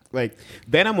 nah. Like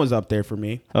Venom was up there for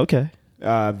me. Okay.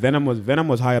 Venom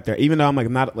was high up there. Even though I'm like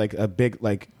not like a big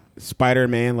like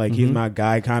Spider-Man, like he's my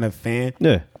guy kind of fan.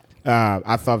 Yeah.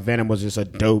 I thought Venom was just a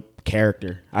dope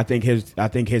character. I think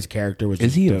his character was. Is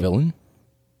just he a dope. villain?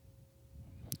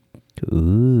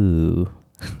 Ooh.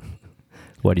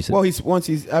 What do you say? Well,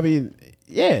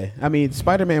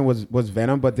 Spider-Man was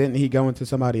Venom, but didn't he go into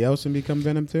somebody else and become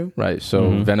Venom too? Right.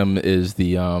 So Venom is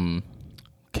the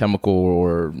chemical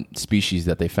or species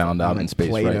that they found out in space,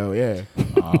 Play-Doh, right?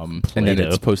 Yeah. And then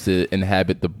it's supposed to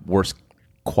inhabit the worst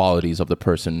qualities of the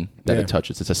person that Yeah. it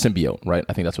touches. It's a symbiote, right?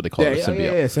 I think that's what they call it, a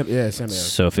symbiote. Symbiote.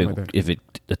 So if it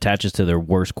attaches to their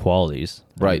worst qualities,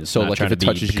 Right. it's So, not like, trying if it to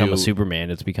touches become you- a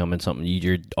Superman, it's becoming something.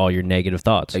 All your negative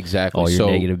thoughts, Exactly. all your So,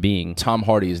 negative being. Tom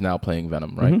Hardy is now playing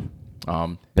Venom, right?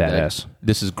 Badass.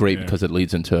 This is great because it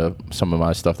leads into some of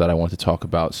my stuff that I want to talk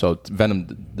about. So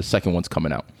Venom, the second one's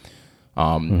coming out.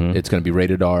 It's going to be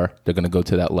rated R. They're going to go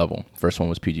to that level. First one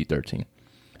was PG-13.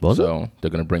 So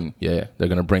they're going to bring, they're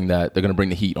going to bring that. They're going to bring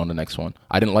the heat on the next one.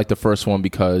 I didn't like the first one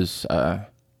because I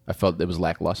felt it was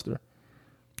lackluster.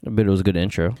 But it was a good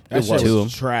intro. That shit Two of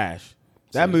was them. trash.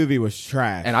 That movie was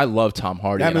trash. And I love Tom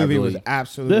Hardy. That and movie I was really,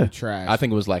 absolutely trash. I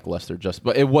think it was lackluster,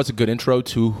 but it was a good intro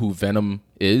to who Venom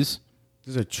is.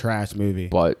 This is a trash movie.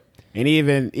 But And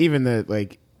even the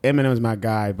like Eminem's my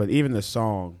guy, but even the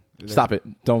song. stop it!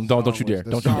 Don't you dare!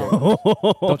 Don't you dare!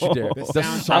 Don't you dare!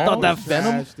 I thought that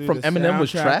Venom from Eminem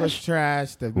was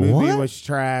trash. The movie What? was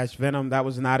trash. Venom, that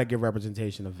was not a good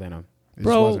representation of Venom. It just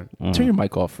Bro, wasn't. turn your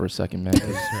mic off for a second, man. It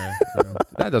was trash, bro.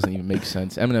 That doesn't even make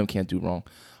sense. Eminem can't do wrong.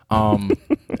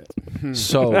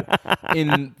 So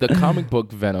in the comic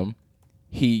book Venom,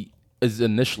 he is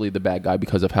initially the bad guy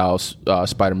because of how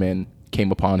Spider-Man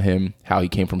came upon him, how he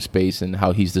came from space, and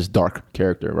how he's this dark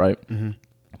character, right?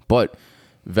 But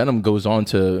Venom goes on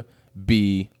to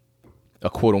be a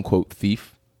quote-unquote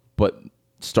thief, but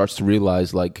starts to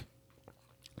realize, like,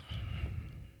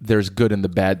 there's good in the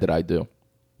bad that I do.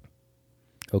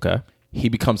 Okay. He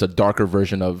becomes a darker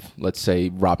version of, let's say,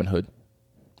 Robin Hood.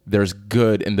 There's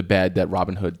good in the bad that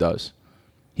Robin Hood does.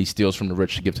 He steals from the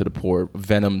rich to give to the poor.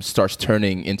 Venom starts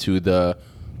turning into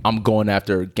I'm going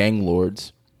after gang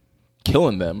lords,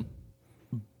 killing them,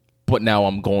 but now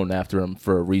I'm going after them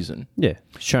for a reason. Yeah,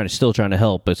 he's still trying to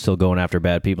help, but still going after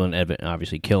bad people and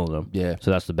obviously killing them. Yeah.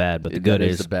 So that's the bad, but the That good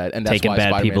is is the bad, and that's taking why bad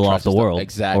Spider-Man people off tries the to world, stop-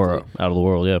 Exactly. or out of the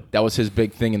world. Yeah. That was his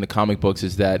big thing in the comic books,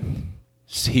 is that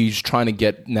he's trying to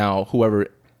get now whoever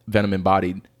Venom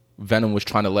embodied. Venom was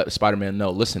trying to let Spider-Man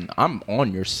know, listen, I'm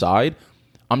on your side.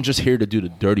 I'm just here to do the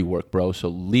dirty work, bro. So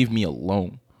leave me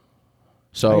alone.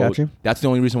 So I got you. that's the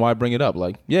only reason why I bring it up.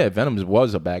 Like, yeah, Venom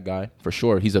was a bad guy for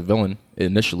sure. He's a villain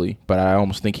initially, but I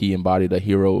almost think he embodied a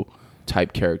hero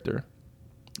type character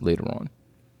later on.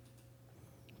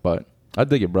 But I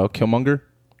dig it, bro. Killmonger,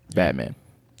 Batman.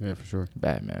 Yeah, for sure.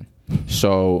 Batman.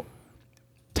 So,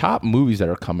 top movies that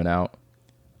are coming out.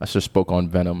 I just spoke on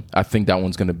Venom. I think that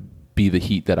one's going to be the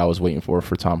heat that I was waiting for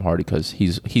Tom Hardy, because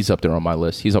he's up there on my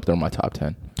list. He's up there on my top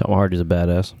 10. Tom Hardy's a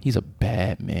badass. He's a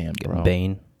bad man, bro.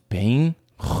 Bane.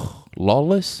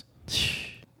 Lawless.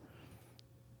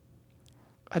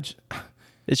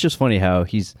 It's just funny how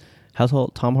how's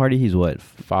old Tom Hardy? He's what?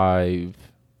 5'6".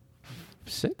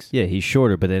 Yeah, he's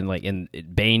shorter, but then like in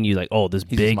Bane, you like, oh, this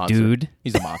He's big a monster. dude.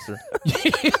 He's a monster.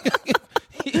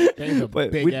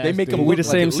 But They make him we look the like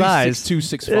same at least size. 6'2",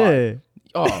 6'5".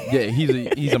 Oh yeah,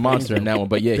 he's a monster in that one.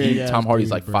 But yeah, Tom Hardy's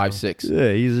like 5'6".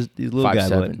 Yeah, he's a little guy.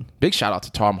 5'7". Big shout out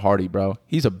to Tom Hardy, bro.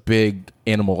 He's a big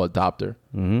animal adopter.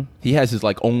 Mm-hmm. He has his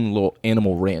like own little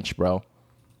animal ranch, bro.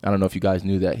 I don't know if you guys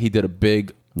knew that. He did a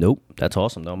big. Nope, that's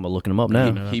awesome though. I'm looking him up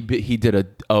now. He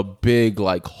did a big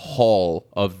like haul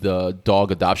of the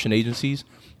dog adoption agencies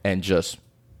and just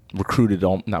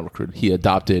not recruited. He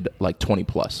adopted like 20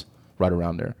 plus right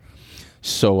around there.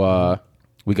 So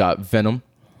we got Venom.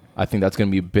 I think that's going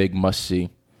to be a big must-see.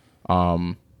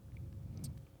 One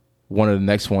of the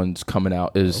next ones coming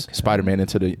out is Spider-Man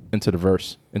into the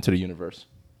universe.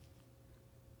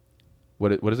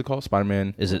 What is it called?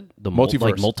 Spider-Man? Is it the multiverse?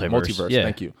 Like multiverse? Multiverse. Yeah.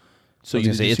 Thank you. So I was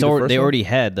gonna say, they already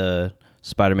had the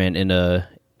Spider-Man in a.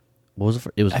 What was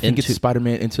it? It was. I think it's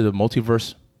Spider-Man into the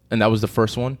multiverse, and that was the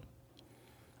first one.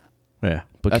 Yeah,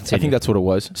 but I think that's what it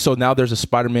was. So now there's a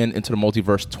Spider-Man into the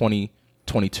multiverse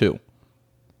 2022.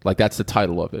 Like, that's the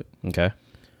title of it. Okay.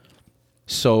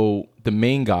 So the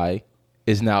main guy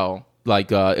is now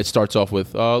like it starts off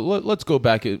with let's go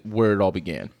back at where it all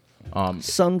began.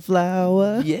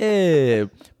 Sunflower. Yeah,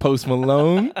 Post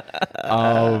Malone.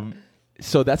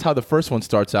 So that's how the first one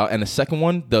starts out, and the second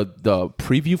one, the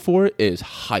preview for it is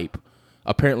hype.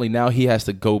 Apparently now he has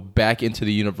to go back into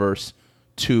the universe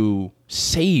to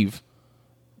save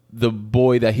the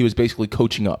boy that he was basically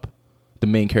coaching up, the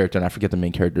main character, and I forget the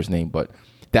main character's name, but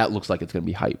that looks like it's gonna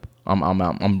be hype.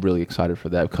 I'm really excited for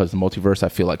that because the multiverse, I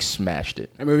feel like, smashed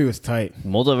it. That movie was tight.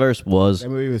 Multiverse was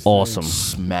awesome.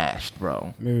 Smashed,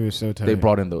 bro. That movie was so tight. They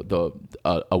brought in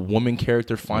a woman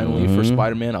character finally for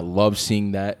Spider-Man. I love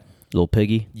seeing that. Little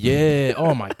piggy. Yeah.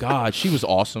 Oh my God, she was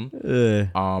awesome. They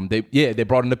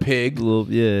brought in the pig.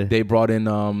 Yeah. They brought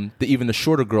in even the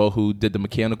shorter girl who did the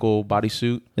mechanical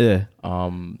bodysuit. Yeah.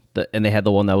 And they had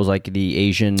the one that was like the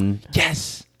Asian.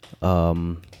 Yes.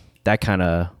 That kind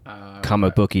of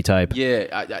comic booky type.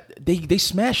 Yeah. They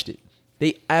smashed it.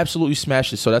 They absolutely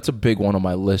smashed it. So that's a big one on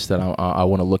my list that I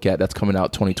want to look at. That's coming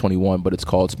out 2021, but it's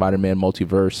called Spider-Man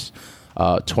Multiverse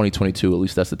 2022. At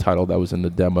least that's the title that was in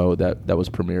the demo that was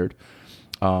premiered.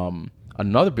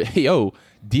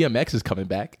 DMX is coming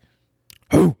back.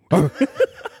 You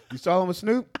saw him with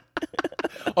Snoop?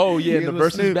 Oh yeah, in the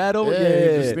versus battle.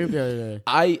 Yeah. Snoop, yeah.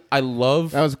 I love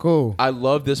That was cool. I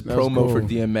love this promo for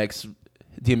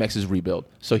DMX's rebuild.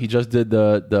 So he just did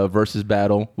the versus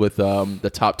battle with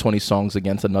the top 20 songs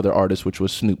against another artist, which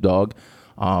was Snoop Dogg.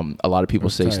 A lot of people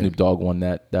say Snoop Dogg won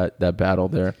that battle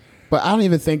there. But I don't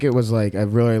even think it was like a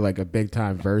really like a big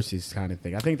time versus kind of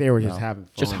thing. I think they were just having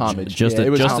fun. Just homage. Just it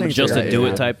was a do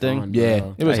it type thing. Fun, yeah,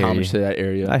 bro. it was I hear homage you. to that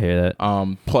area. I hear that.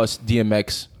 Plus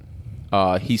DMX,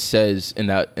 he says in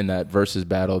that versus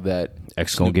battle that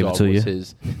X gonna give it to you.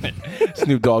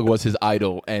 Snoop Dogg was his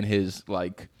idol and his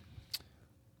like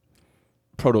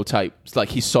prototype. It's like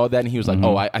he saw that and he was like,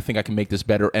 "Oh, I think I can make this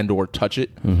better and or touch it."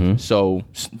 So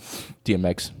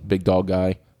DMX, big dog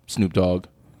guy, Snoop Dogg.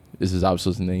 This is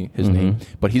obviously his name,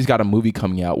 but he's got a movie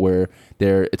coming out where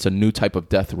it's a new type of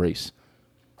death race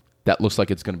that looks like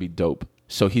it's going to be dope.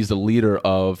 So he's the leader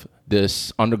of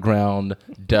this underground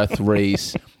death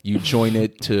race. You join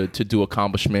it to do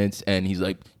accomplishments, and he's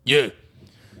like, "Yeah,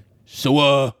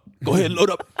 so go ahead,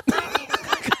 load up."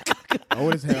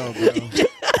 Old as hell, bro.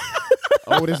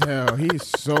 Old as hell. He's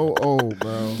so old,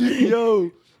 bro. Yo.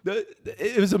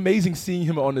 It was amazing seeing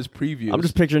him on this preview. I'm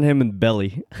just picturing him in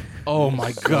Belly. Oh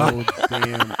my God. So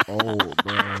damn old,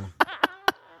 bro.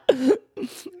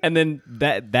 And then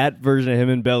that version of him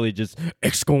in Belly just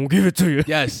X gonna give it to you.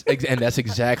 Yes, and that's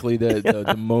exactly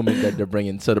the moment that they're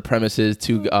bringing. So the premise is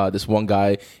this one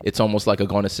guy. It's almost like a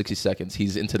Gone in 60 Seconds.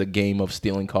 He's into the game of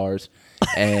stealing cars,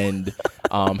 and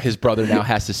his brother now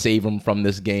has to save him from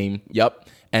this game. Yep.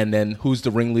 And then who's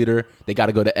the ringleader? They got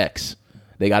to go to X.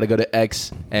 They got to go to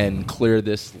X and clear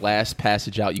this last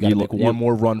passage out. You got to make one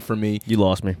more run for me. You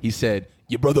lost me. He said,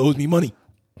 "Your brother owes me money."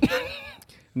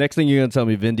 Next thing you're gonna tell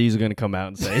me, Vin Diesel gonna come out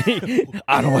and say,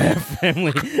 "I don't have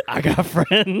family. I got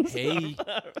friends." Hey,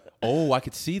 I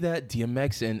could see that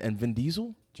DMX and Vin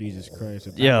Diesel. Jesus Christ.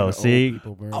 Yo, see?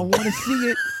 People, bro. I want to see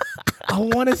it. I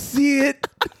want to see it.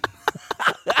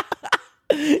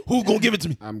 Who gonna give it to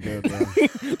me? I'm good, bro.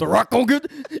 The Rock gonna get.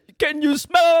 Can you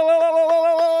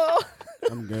smell?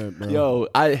 I'm good, bro. Yo,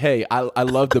 I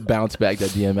love the bounce back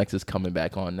that DMX is coming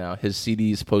back on now. His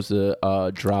CD is supposed to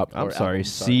drop. I'm sorry, album,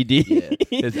 CD.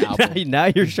 Yeah, his album. now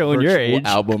you're showing your virtual age.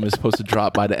 Album is supposed to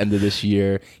drop by the end of this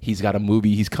year. He's got a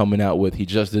movie he's coming out with. He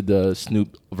just did the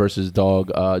Snoop versus Dogg,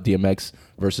 DMX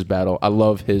versus battle. I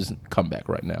love his comeback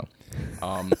right now.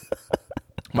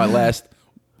 My last,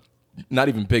 not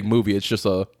even big movie. It's just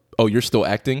you're still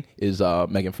acting is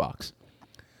Megan Fox.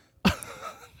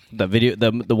 The video,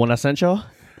 the one I sent y'all.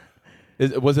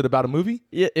 Was it about a movie?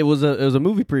 Yeah, it was a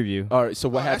movie preview. All right, so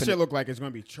what happened? That shit look like it's gonna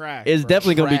be trash. It's bro.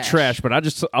 definitely gonna be trash, but I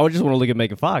just want to look at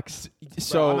Megan Fox.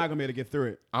 So Bro, I'm not gonna be able to get through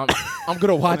it. I'm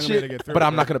gonna watch gonna be able to it, get through but it,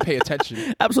 I'm not bro. gonna pay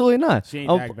attention. Absolutely not. She ain't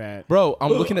that bad. Bro,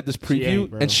 I'm looking at this preview,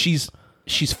 ain't, bro. and she's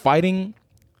fighting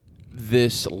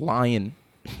this lion.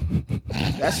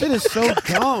 That shit is so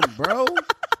dumb, bro.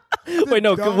 Wait,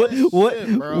 no.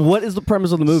 What is the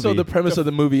premise of the movie? So the premise of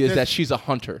the movie is that she's a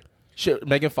hunter.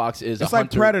 Megan Fox is a It's like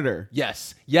hunter. Predator.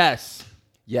 Yes,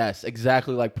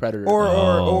 exactly like Predator.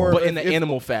 Or but in the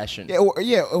animal fashion.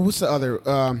 Yeah, what's the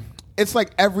other? It's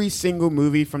like every single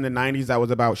movie from the 90s that was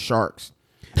about sharks.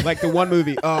 Like the one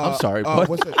movie. I'm sorry, what?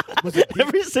 Was it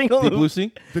every single Deep Blue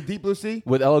Sea The Deep Blue Sea?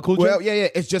 with LL Cool J? Well, yeah.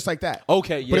 It's just like that.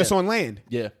 Okay, yeah. But it's on land.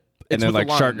 Yeah. and It's then with like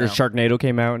a lion now. Sharknado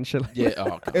came out and shit. Yeah,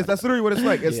 oh, God. That's literally what it's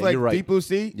like. It's Yeah, like you're right. Deep Blue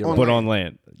Sea You're on Put land. on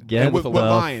land. Get And with the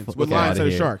lions. fuck With lions outta and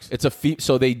here. sharks. It's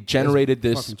so they generated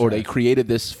this, fucking or they trash. created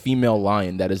this female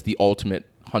lion that is the ultimate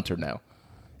hunter now.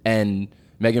 And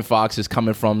Megan Fox is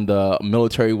coming from the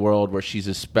military world where she's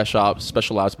a special ops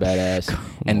badass,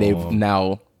 and they've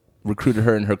now recruited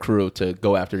her and her crew to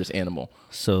go after this animal.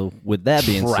 So with that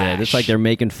being said, it's like they're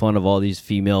making fun of all these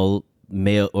female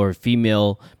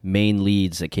main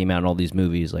leads that came out in all these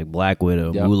movies, like Black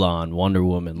Widow, Yep. Mulan, Wonder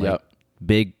Woman, like Yep.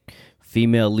 big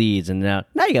female leads, and now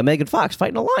you got Megan Fox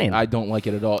fighting a lion. I don't like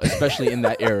it at all, especially in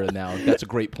that era now. That's a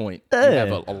great point. Yeah. You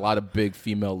have a lot of big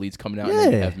female leads coming out, and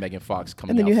then you Yeah. have Megan Fox coming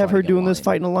out. and then you have her fighting a doing this lion.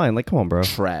 fighting a lion. Like, come on, bro.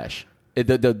 Trash. The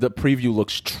preview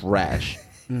looks trash.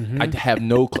 I have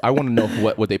no. I want to know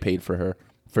what they paid for her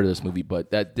for this movie,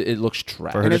 but that it looks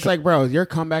trash. And it's like, bro, your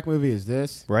comeback movie is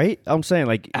this? Right? I'm saying,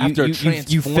 like, After you fell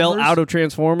Transformers? out of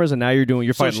Transformers, and now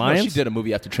you're fighting lions? She did a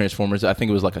movie after Transformers. I think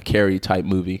it was like a Carrie type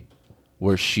movie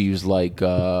where she was like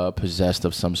possessed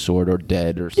of some sort or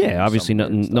dead or something. Yeah, obviously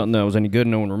nothing that was any good.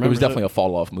 No one remembers. It was definitely a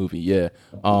fall off movie, yeah.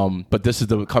 But this is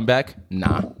the comeback.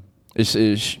 Nah,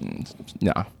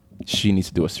 nah. She needs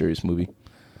to do a serious movie.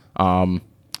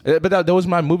 But that was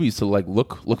my movies to like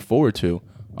look forward to.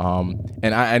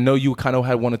 And I know you kind of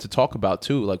had wanted to talk about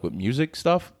too, like with music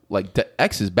stuff. Like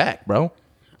X is back, bro.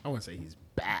 I wouldn't say he's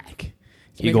back.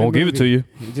 He gonna give it to you.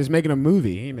 He's just making a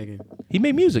movie. He ain't making. He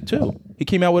made music too. He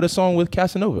came out with a song with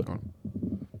Casanova.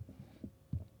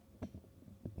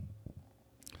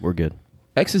 We're good.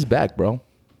 X is back, bro.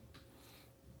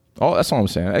 Oh, that's all I'm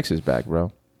saying. X is back,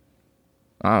 bro.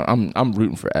 I'm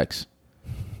rooting for X.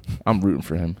 I'm rooting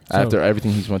for him. So, after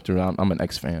everything he's went through, I'm an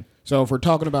X fan. So if we're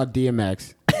talking about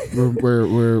DMX,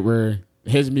 we're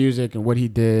his music and what he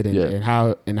did and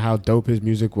how dope his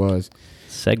music was.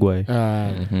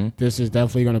 Segue. This is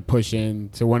definitely going to push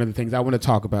into one of the things I want to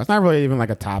talk about. It's not really even like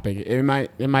a topic. It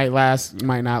might last, it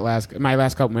might not last. It might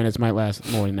last a couple minutes, might last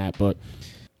more than that. But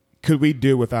could we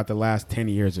do without the last 10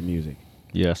 years of music?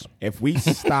 Yes. If we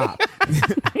stop,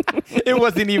 It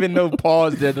wasn't even no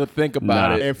pause there to think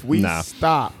about it. if we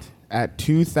stopped at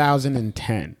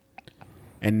 2010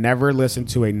 and never listened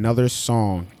to another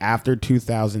song after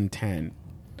 2010,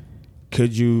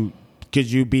 could you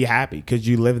be happy? Could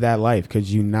you live that life? Could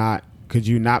you not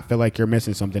feel like you're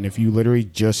missing something if you literally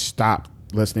just stopped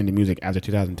listening to music after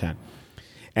 2010?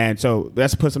 And so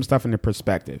let's put some stuff into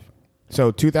perspective.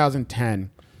 So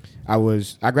 2010,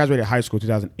 I graduated high school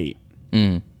 2008.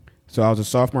 So I was a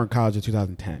sophomore in college in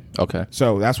 2010. Okay.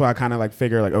 So that's why I kind of like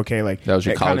figure like, okay, like that was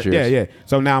your college years. Yeah.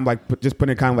 So now I'm like just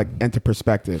putting it kind of like into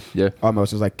perspective. Yeah.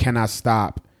 Almost. It's like, can I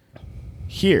stop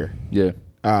here? Yeah.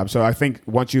 So I think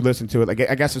once you listen to it, like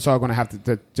I guess it's all going to have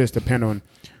to just depend on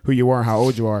who you are and how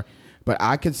old you are. But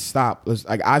I could stop.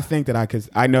 Like I think that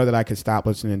I know that I could stop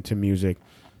listening to music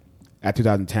at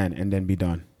 2010 and then be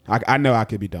done. I know I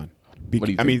could be done. What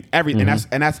do you I mean, everything.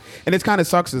 And it's kind of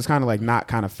sucks. It's kind of like not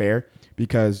kind of fair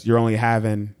because you only have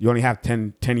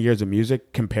 10 years of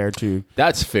music compared to.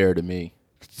 That's fair to me.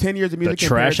 10 years of music. The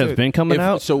trash has been coming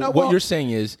out. So what you're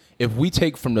saying is, if we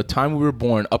take from the time we were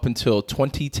born up until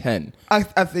 2010, I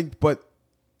think, but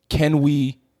can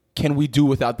we do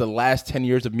without the last 10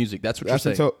 years of music? That's what you're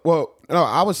saying. So, well, no,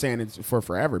 I was saying it's for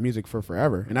forever, music for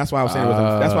forever, and that's why I was saying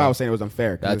that's why I was saying it was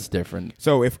unfair. That's different.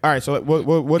 So so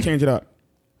we'll change it up.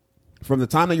 From the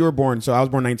time that you were born, so I was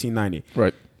born 1990.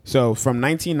 Right. So from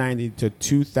 1990 to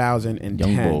 2010.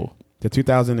 Young bull. To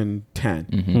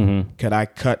 2010, could I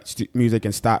cut music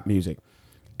and stop music?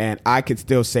 And I could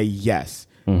still say yes.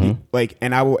 Like,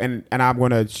 and I will, and I'm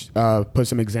going to put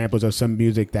some examples of some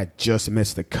music that just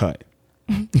missed the cut.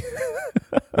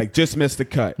 Like just missed the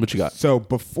cut. What you got? So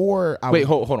before I wait,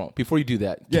 hold on. Before you do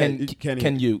that,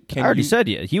 can you? I already said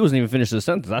yeah. He wasn't even finished the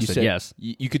sentence. I said yes.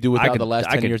 You could do without the last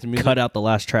 10 years of music. Cut out the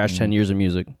last trash 10 years of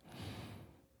music.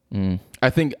 I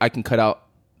think I can cut out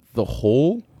the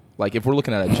whole. Like if we're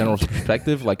looking at a general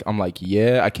perspective, like I'm like,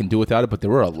 yeah, I can do without it. But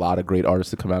there were a lot of great artists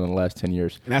that come out in the last 10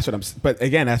 years. And that's what I'm. But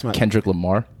again, that's my Kendrick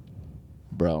Lamar,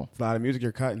 bro. It's a lot of music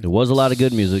you're cutting. There was a lot of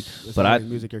good music, but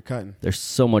music you're cutting. There's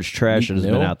so much trash that has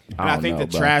been out. I think the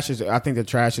trash is. I think the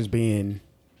trash is being,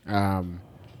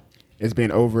 is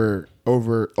being over.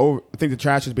 I think the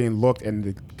trash is being looked, and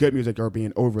the good music are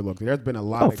being overlooked. There's been a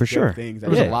lot of for good sure. things. There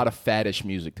was a lot of faddish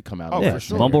music to come out. Oh, Yeah, for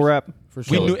sure. mumble rap. For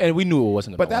sure. We knew it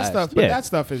wasn't. But that last. stuff. But that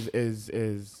stuff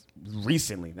is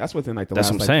recently. That's within like the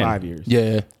That's last what I'm like saying. 5 years.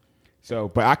 Yeah. So,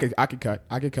 but I could cut.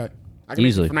 I can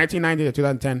Easily. from 1990 to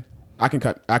 2010. I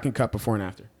can cut before and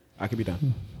after. I could be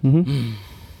done.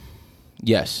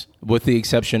 Yes, with the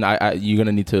exception, you're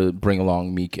gonna need to bring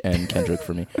along Meek and Kendrick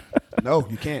for me. No,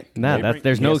 you can't. Nah,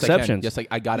 there's no Yes, I can. exceptions. Yes,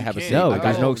 I gotta have a save. No, I there's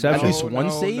gotta- no exception. At least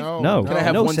one save. No, Can I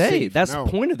have no one save. save? That's No.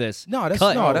 the point of this. No, that's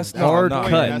cut. that's hard no,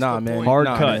 cut. That's Nah, the man. point. Hard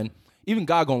Nah, cut. man. Even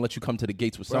God gonna let you come to the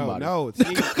gates with Bro, somebody. no. See,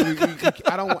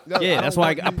 I don't want. No, Yeah, I that's don't why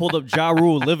want I pulled up Ja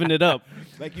Rule, living it up.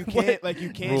 Like you can't. Like you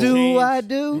can't. Do change, I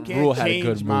do? You can't Rule had a change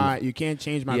good my. move. You can't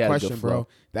change He my had a good question, flow. bro.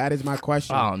 That is my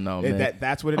question. I don't know, man.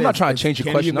 That's what it is. I'm not trying to change your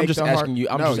Can question. I'm make just the hard- asking you.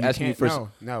 I'm No, just asking you can't- first.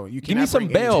 No, you Give me cannot some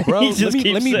bring bail, any- bro. He just let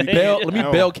keeps me saying bail. it. Let me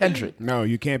No. bail Kendrick. No,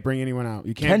 you can't bring anyone out.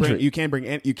 You can't Kendrick. bring. You can't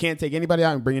bring. You can't take anybody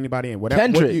out and bring anybody in. Whatever.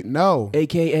 Kendrick. No.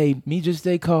 AKA me just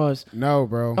stay cause. No,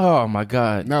 bro. Oh my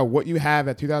God. No, what you have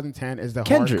at 2010 is the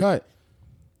Kendrick. hard cut.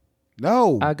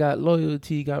 No. I got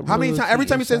loyalty. Got How many times? royalty Every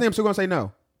time you say his inside. name, I'm still gonna say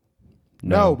no.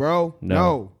 No. No, bro. No.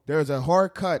 No. There's a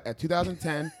hard cut at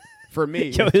 2010 for me.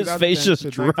 Yo, in his face 2010 just to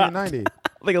dropped. 1990.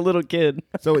 like a little kid.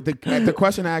 So the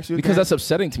question I asked you Because again, that's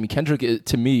upsetting to me. Kendrick,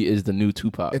 to me, is the new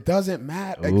Tupac. it doesn't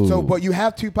matter. Ooh. So, but you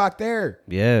have Tupac there.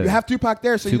 Yeah. You have Tupac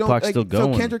there. So Tupac's you don't. still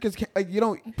going. So Kendrick is you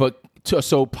don't. But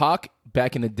so Pac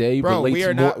back in the day Bro, relates we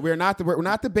are more. not. We're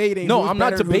not debating. No, who's I'm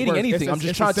not better and who's debating worse. anything. I'm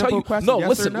just trying to tell you. Question, No, yes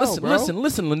listen, or no, bro?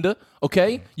 listen, Linda.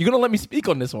 Okay, you're gonna let me speak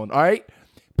on this one. All right,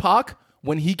 Pac,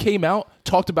 when he came out,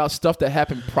 talked about stuff that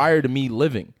happened prior to me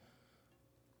living.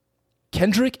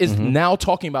 Kendrick is now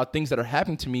talking about things that are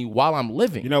happening to me while I'm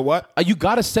living. You know what? You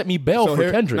gotta set me bail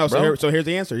for Kendrick, no, bro. so here's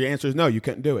the answer. Your answer is no. You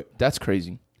couldn't do it. That's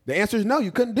crazy. The answer is no.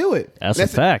 You couldn't do it. That's a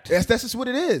fact. That's just what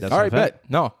it is. That's All a right, fact. bet.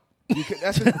 No.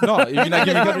 That's just, No, you're not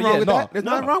giving There's me nothing wrong with no. that. There's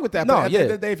nothing wrong with that. No, But at the end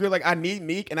yeah. of the day, if you're like, I need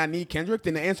Meek and I need Kendrick,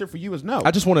 then the answer for you is no.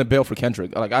 I just want to bail for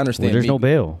Kendrick. Like I understand. Well, there's no Meek.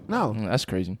 bail. No. That's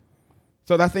crazy.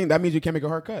 So that means you can't make a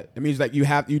hard cut. It means that you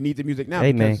need the music now.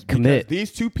 Hey, man, commit. Because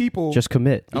these two people, Just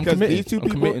commit. I'm Because committing. these two I'm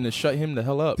people- committing to shut him the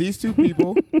hell up. these two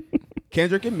people,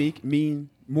 Kendrick and Meek, mean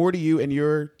more to you and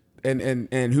your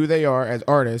and who they are as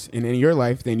artists and in your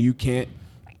life than you can't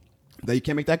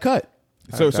make that cut.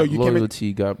 So you can't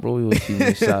make, got royalty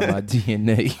inside my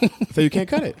DNA. so you can't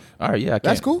cut it. All right, yeah, I can't.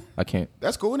 That's cool. I can't.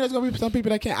 That's cool. And there's gonna be some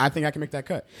people that can't. I think I can make that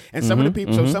cut. And some of the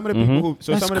people. So some of the people who.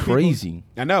 So That's some of the crazy.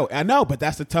 People, I know. But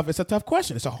it's a tough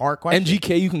question. It's a hard question.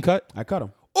 NGK, you can cut. I cut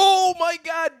him. Oh my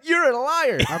God, you're a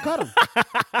liar. I cut him.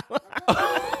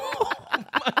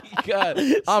 God,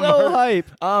 I'm So hurt.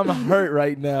 hype. I'm hurt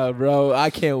right now, bro. I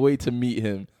can't wait to meet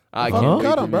him. I can't wait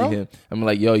Cut to him, bro. meet him. I'm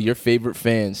like, yo, your favorite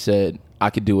fan said I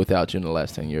could do without you in the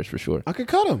last 10 years for sure. I could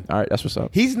cut him. All right, that's what's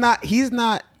up. He's not.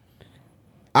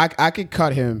 I could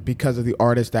cut him because of the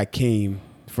artist that came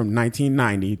from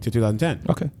 1990 to 2010.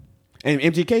 Okay. And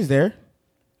MGK's there.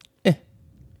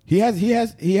 He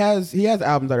has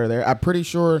albums that are there. I'm pretty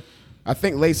sure. I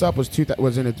think Lace Up was in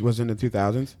the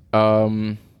 2000s.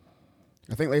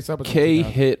 I think Lace Up was K in 2000s.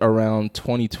 hit around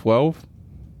 2012,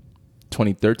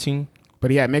 2013.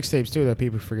 But he had mixtapes too that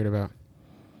people forget about.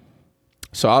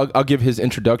 So I'll give his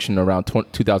introduction around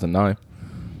 2009.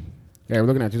 Yeah, we're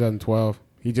looking at 2012.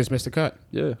 He just missed the cut.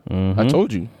 Yeah, I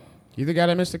told you. He's the guy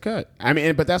that missed the cut. I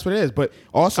mean, but that's what it is. But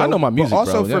also, I know my music, But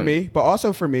also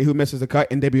bro. for me, who misses the cut?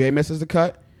 NWA misses the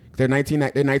cut. They're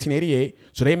 1988,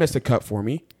 so they missed the cut for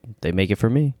me, They make it for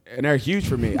me. and they're huge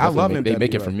for me. I love them. They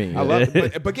make it for me. I love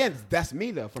it. But again, that's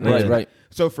me though. From Right, right.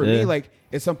 So for me, Yeah. like,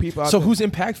 it's some people. Out So there, who's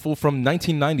impactful from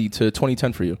 1990 to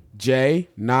 2010 for you? Jay,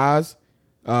 Nas,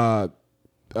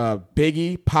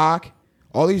 Biggie, Pac,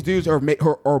 all these dudes are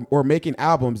making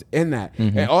albums in that,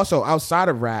 and also outside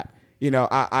of rap, you know,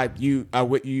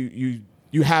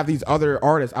 you have these other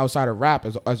artists outside of rap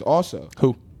as also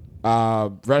Who?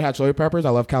 Red Hot Chili Peppers. I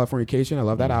love Californication. I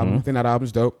love that album. I think that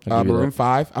album's dope. I'll give you Maroon that.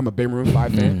 5. I'm a big Maroon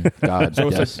 5 fan. God, So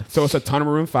yes. it's a ton of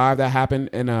Maroon 5 that happened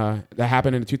in the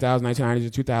 1990s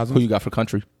to 2000s. Who you got for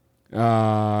country?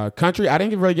 Country. I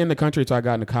didn't really get into country until I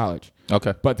got into college.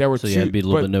 Okay. But there were So two. you had to be a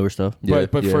little bit newer stuff. Yeah,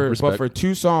 but yeah, for respect.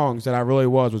 two songs that I really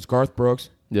was Garth Brooks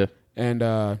Yeah. and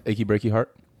Achy Breaky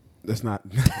Heart. that's not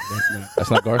That's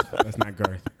not Garth. that's not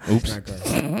Garth. Oops. That's not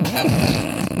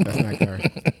Garth. That's not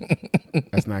Garth.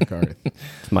 That's not Garth.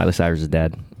 It's Miley Cyrus's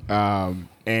dad. And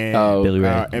Billy Ray.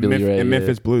 and, Billy Ray, and yeah.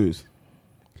 Memphis Blues.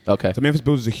 Okay. So Memphis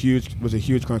Blues was a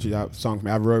huge country song for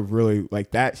me. I really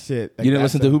like that shit. Like You didn't that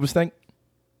listen to stuff. Hooba Stank?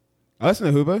 I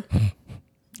listen to Huba.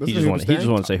 He just want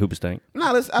to say Hoopa Stank.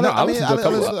 No, listen. I listened to a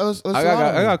couple. I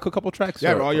got a couple tracks.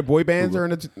 Yeah, so- all your boy bands are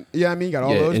in it. Yeah, I mean, you got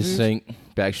all yeah, those. Insync,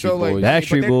 Backstreet So like, Boys,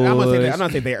 Backstreet I'm Boys. not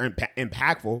saying they are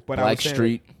impactful, but I was saying,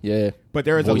 Blackstreet. Yeah. But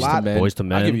there is a Boys lot. to Men. Boys to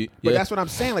Men. I'll give you, But yeah. that's what I'm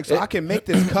saying. Like, so I can make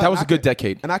this cut. That was I a good can-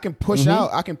 decade. and I can push out.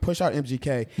 I can push out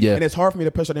MGK. Yeah. and it's hard for me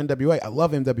to push out NWA. I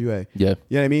love NWA. Yeah.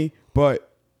 You know what I mean?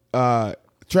 But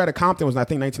Straight Outta Compton was I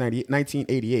think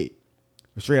 1988.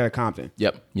 Straight Outta Compton.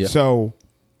 Yep. Yeah. So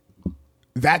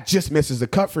that just misses the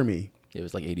cut for me. It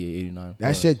was like 88, 89.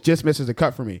 That shit just misses the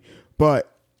cut for me. But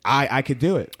I could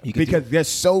do it You could because do there's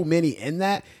so many in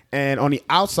that. And on the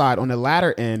outside, on the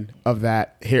latter end of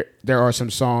that, here there are some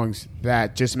songs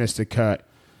that just missed the cut.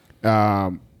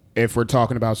 If we're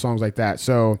talking about songs like that,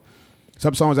 so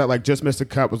some songs that like just missed the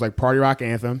cut was like Party Rock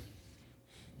Anthem,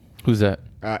 Who's that?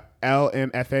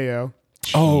 LMFAO.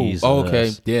 Jesus.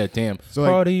 okay. Yeah, damn. So,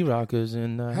 like- Party rockers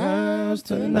in the house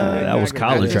tonight. That was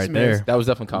college just right there. missed. That was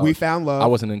definitely college. We Found Love. I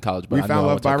wasn't in college, but We I Found know Love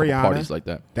I went to a by couple Rihanna. parties like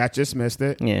that. That just missed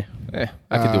it. Yeah.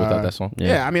 I could do without that song.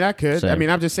 Yeah, I mean I could. I Same. mean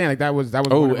I'm just saying like that was Oh,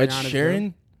 one of Ed Rihanna's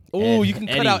Sheeran. Oh, you can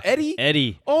cut out Eddie.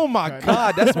 Eddie. Oh my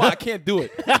God, that's why I can't do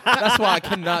it. That's why I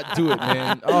cannot do it,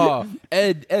 man. Oh,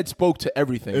 Ed spoke to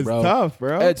everything, It's bro. tough,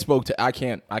 bro. Ed spoke to. I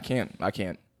can't.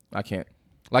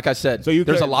 Like I said, So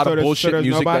there's a lot of bullshit there's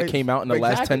music nobody- that came out in the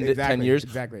last 10 years.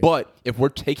 Exactly. But if we're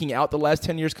taking out the last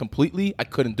 10 years completely, I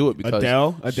couldn't do it because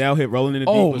Adele hit Rolling in the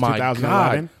Deep oh was my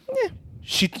 2011. God.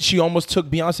 She almost took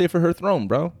Beyonce for her throne,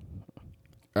 bro.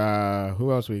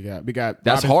 Who else we got? We got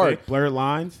That's Robin hard. Thicke, Blurred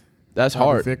Lines. That's Robin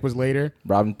hard. Thicke was later.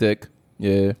 Robin Thicke,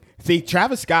 yeah. See,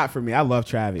 Travis Scott for me. I love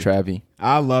Travis.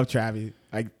 I love Travis.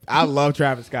 Like I love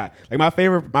Travis Scott. Like my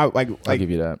favorite. I'll give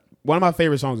you that. One of my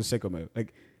favorite songs is Sicko Mode.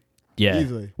 Like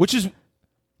easily. Which is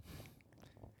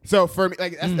so for me.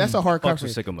 Like that's a hard question.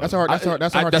 Sicko Mode. That's a hard.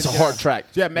 That's a hard track.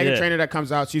 Yeah, Megan Trainor that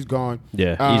comes out. She's gone.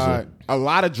 Yeah, easily. A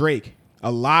lot of Drake. I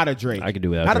could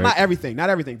do without Drake. Not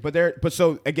everything. But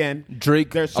so again,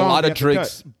 Drake. there's A lot of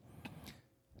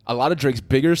Drake's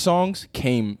bigger songs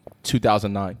came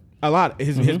 2009. A lot.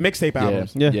 His mixtape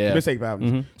albums. Yeah. Mixtape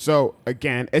albums. So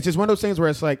again, it's just one of those things where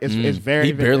it's like it's very.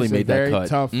 He barely it's made that very cut.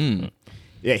 Tough.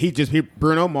 Yeah,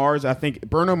 Bruno Mars. I think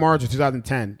Bruno Mars was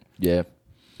 2010. Yeah.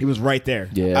 He was right there.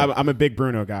 Yeah. I'm a big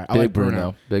Bruno guy. I Big like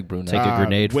Bruno. Big Bruno. Take a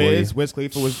grenade for you. Wiz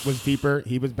Khalifa was deeper.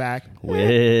 He was back.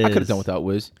 Wiz. I could have done without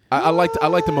Wiz. I liked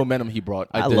the momentum he brought.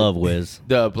 I did. love Wiz.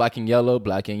 The black and yellow.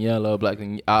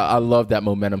 I love that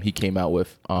momentum he came out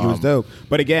with. He was dope.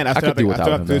 But again, I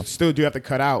still do have to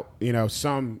cut out,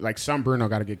 some Bruno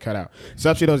got to get cut out.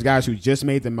 Especially those guys who just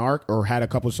made the mark or had a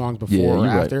couple songs before or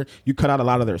after. Right. You cut out a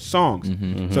lot of their songs.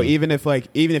 So even if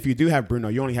you do have Bruno,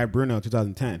 you only have Bruno in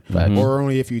 2010. Right. Or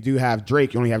only if you do have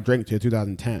Drake, you only have Drake until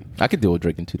 2010. I could deal with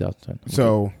Drake in 2010.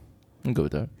 So I'm good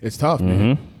with that. It's tough,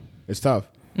 man. It's tough.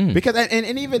 Because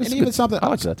and even something I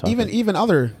like that even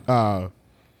other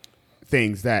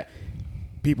things that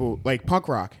people like punk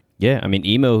rock. Yeah, I mean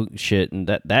emo shit, and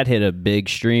that hit a big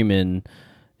stream in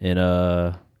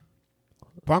punk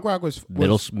rock was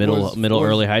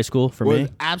early high school for me.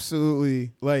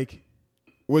 Absolutely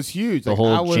was huge. The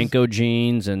whole Jinko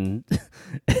jeans and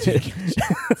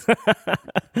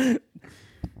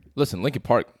listen, Linkin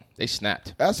Park, they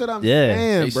snapped. That's what I'm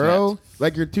saying, bro. Snapped.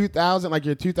 Like your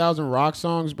 2000 rock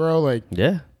songs, bro. Like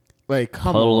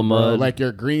come Puddle on, of Mud. bro. Like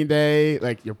your Green Day,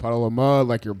 like your Puddle of Mud,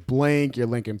 like your Blink, your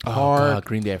Linkin Park. Oh God,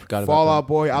 Green Day, I forgot Fall about Out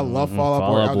Boy. I love Fall Out Boy.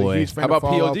 Fall Out I was Boy. a huge fan How of about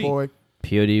Fall Out POD? Boy.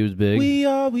 POD was big. We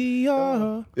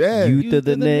are. Yeah, Youth of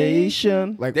the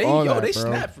Nation. like They all that, they bro.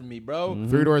 snapped for me, bro.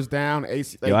 Three Doors Down.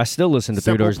 AC, Yo, I still listen to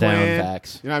Three Simple Doors Down. Plan.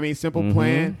 Facts. You know what I mean? Simple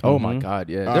Plan. Oh my God,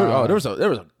 yeah.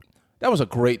 That was a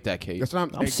great decade. That's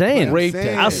what I'm saying. Great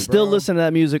saying, I still bro. listen to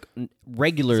that music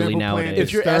regularly Simple Plan. nowadays.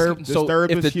 If you're Disturbed- asking, so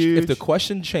Disturbed if was huge. if the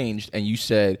question changed and you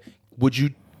said,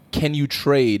 can you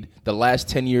trade the last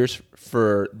 10 years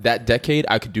for that decade?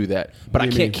 I could do that, but I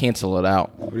do you can't mean? cancel it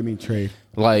out. What do you mean trade?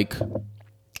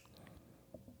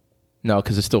 No,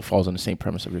 because it still falls on the same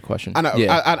premise of your question. I know.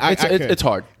 Yeah. It's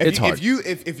hard. It's hard.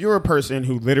 If you're a person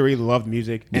who literally loved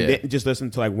music and Yeah. didn't just listen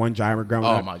to like one genre growing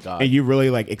up, my God. and you really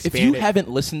like If expanded, you haven't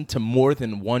listened to more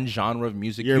than one genre of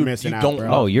music, You're you missing out, don't bro.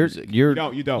 love Oh, you're music. you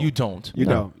don't. You don't.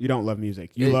 You don't love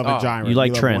music. You Yeah, love a genre. you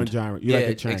like love trend. one genre. You Yeah, like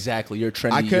a trend. exactly. You're a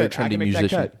trendy. I you're a could trendy make that musician.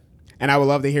 cut. And I would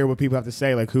love to hear what people have to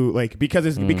say,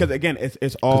 because again,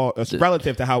 it's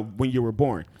relative to how when you were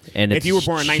born. and if it's you were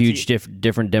born in huge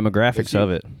different demographics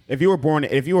of it. If you were born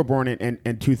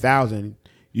in 2000,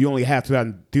 you only have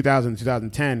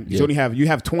 2010. Yeah. So you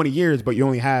have 20 years, but you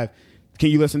only have.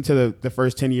 Can you listen to the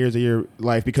first 10 years of your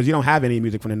life because you don't have any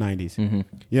music from the 90s? You know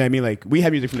what I mean? Like we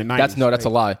have music from the 90s. That's a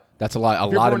lie. That's a lie.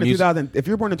 If you're born in 2000, if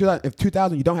you're born in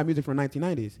 2000, you don't have music from the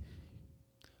 1990s.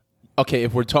 Okay,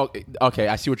 if we're talking, okay,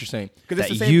 I see what you're saying.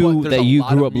 Because That you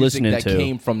grew up listening that to.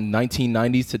 came from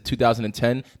 1990s to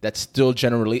 2010 that still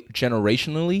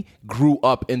generationally grew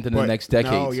up into the But next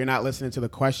decade. No, you're not listening to the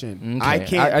question. Okay, I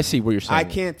can't. I see what you're saying. I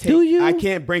can't take. Do you? I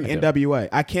can't bring NWA.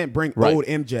 I can't bring Right. old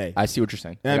MJ. I see what you're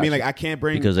saying. You know what I mean, like I can't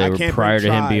bring Because they I were can't prior to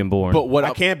bring him Tribe. being born. But what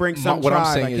I can't bring some what I'm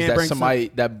Tribe. saying I is can't that bring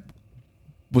somebody that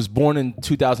was born in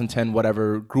 2010,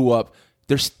 whatever, grew up.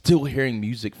 They're still hearing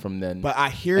music from then. But I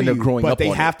hear and you. they're growing but up they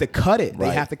on have it. to cut it. They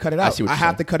Right. have to cut it I out. see what I you're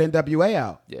have saying. to cut NWA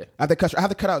out. Yeah. I have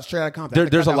to cut out Straight Outta Compton.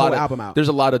 There's a lot of album out. There's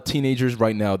a lot of teenagers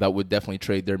right now that would definitely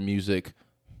trade their music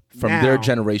from Now. their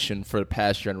generation for the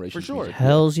past generation. For sure.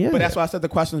 Hells yeah. But that's why I said the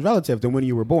question is relative to when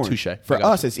you were born. Touche. I For got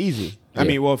us, you. it's easy. Yeah. I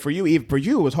mean, well, for you it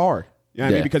was hard. You know what I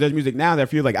Yeah. mean? Because there's music now that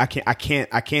if you're like, I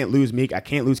can't lose Meek, I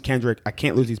can't lose Kendrick, I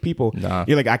can't lose these people. Nah.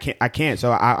 You're like, I can't.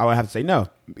 So I would have to say no.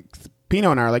 Pino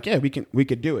and I are like, yeah, we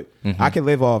could do it. Mm-hmm. I could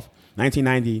live off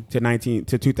 1990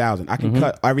 to 2000. I can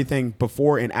cut everything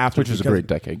before and after, Which was a because great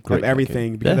decade. of Great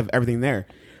everything decade. because Yeah. of everything there.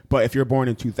 But if you're born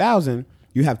in 2000,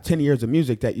 you have 10 years of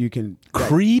music that you can.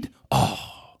 Creed.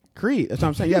 Creed. That's what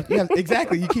I'm saying. You have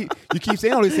exactly. You keep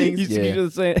saying all these things. Yeah.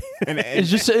 just saying. It's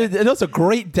just that's a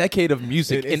great decade of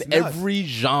music in every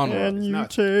genre. And you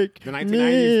nuts. take The me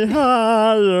 1990s.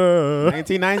 higher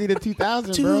 1990 to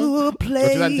 2000, to bro. a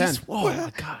place. 2010. Oh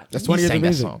my god, That's 20 He years sang of that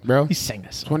music, song. bro. He sang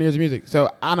that song. 20 years of music.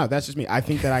 So I don't know. That's just me. I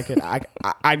think that I could.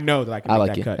 I know that I can I make like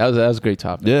that it. cut. That was a great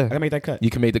topic. I Yeah, can make that cut. You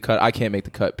can make the cut. I can't make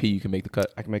the cut. P, you can make the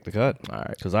cut. I can make the cut. All right.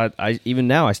 Because I even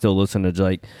now I still listen to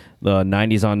like the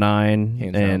 90s on 9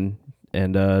 Hands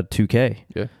and 2K.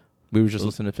 Yeah. We were just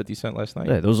listening to 50 Cent last night.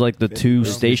 Yeah, those are like the two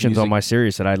bro. stations on Music. my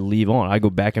Sirius that I leave on. I go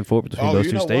back and forth between those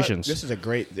you two know what? stations. This is a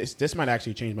great. This might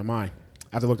actually change my mind.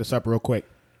 I have to look this up real quick.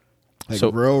 Like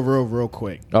So- real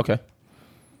quick. Okay.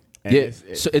 And Yeah.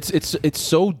 So it's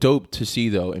so dope to see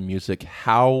though in music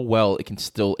how well it can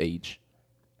still age.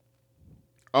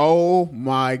 Oh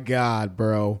my god,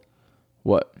 bro.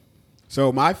 What?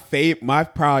 So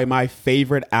probably my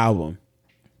favorite album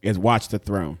is Watch the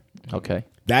Throne. Okay.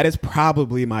 That is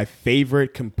probably my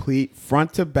favorite complete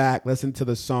front to back. Listen to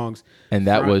the songs. And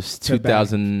that front was to back.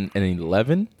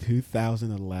 2011.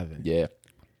 2011. Yeah.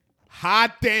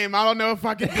 Hot damn! I don't know if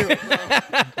I can do it.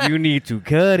 Bro. You need to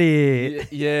cut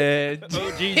it. Yeah.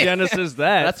 OG Genesis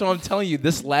that. That's what I'm telling you.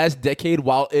 This last decade,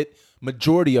 while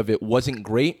majority of it wasn't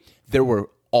great, there were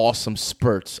awesome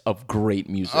spurts of great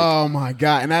music. Oh my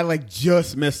god! And I like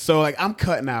just missed. So like I'm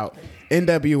cutting out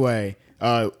NWA.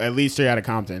 At least straight out of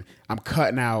Compton. I'm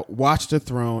cutting out Watch the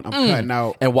Throne. I'm cutting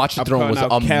out and Watch the I'm Throne was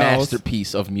cutting a out Kells.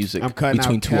 masterpiece of music I'm cutting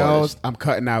between out two Kells. artists. I'm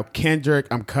cutting out Kendrick.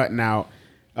 I'm cutting out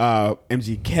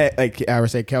MGK. Like I would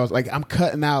say Kells. Like I'm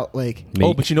cutting out like.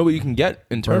 Oh, but you know what you can get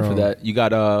in turn for Bro. that? You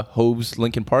got Hove's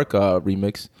Linkin Park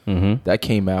remix. That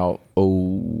came out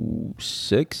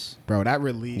 06. Bro, that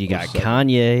release. You got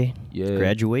Kanye. Yeah.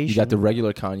 Graduation. You got the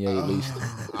regular Kanye at least.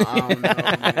 I don't know,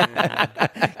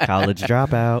 man. College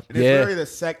dropout. And it's literally the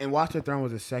second. And Watch the Throne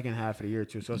was the second half of the year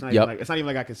too. So it's not Yep. even like it's not even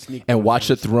like I could sneak. And those Watch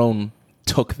the things. Throne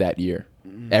took that year.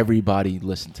 Everybody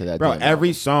listened to that. Bro, damn every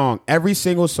album. song, every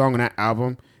single song on that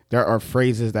album, there are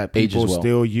phrases that people Ages well.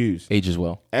 still use. Ages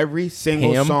well. Every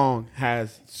single Ham. song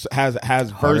has Hard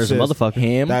as a verses motherfucker.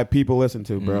 Ham. that people listen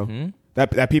to, bro.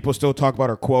 That people still talk about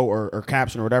or quote or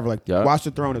caption or whatever. Like Yeah. Watch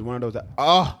the Throne is one of those. That,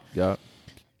 Yeah.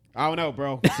 I don't know,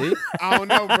 bro. See? I don't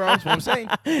know, bro. That's what I'm saying.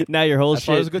 Now your whole That's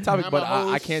why it was a shit good topic, but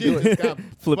I can't do it.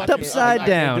 flipped upside I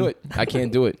down. can't do it. I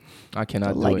can't do it. I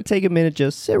cannot do Like it. take a minute,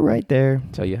 just sit right there.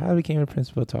 Tell you how I became a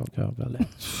principal. Talk about that.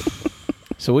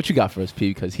 So what you got for us, P?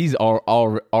 Because he's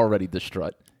already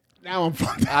distraught. Now I'm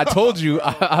fucked. I told you.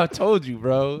 I told you,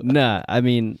 bro. Nah, I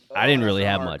mean, I didn't really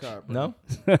have much. No,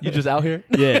 you just out here.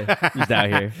 Yeah, just out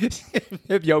here.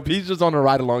 Yo, P's just on a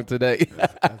ride along today.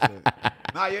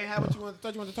 Nah, you ain't have what you wanted. I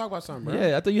thought you wanted to talk about something, bro.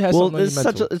 Yeah, I thought you had Well, something on it's your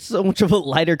mental. it's so much of a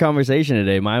lighter conversation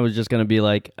today. Mine was just gonna be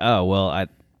like, oh well,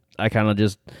 I kind of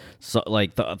just thought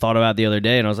about the other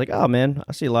day, and I was like, oh man,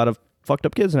 I see a lot of fucked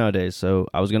up kids nowadays. So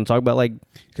I was gonna talk about like,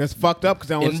 Because fucked up because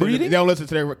they don't listen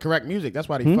to their correct music. That's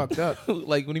why they fucked up.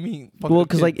 Like, what do you mean? well,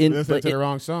 because like They in listen like, to the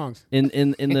wrong songs. in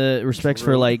the respects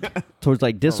for like towards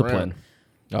like discipline.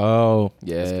 Oh,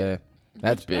 yeah,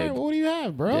 that's Hey, big. what do you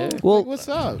have, bro? Yeah. Well, Like, what's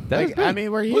up? That is Like, big. I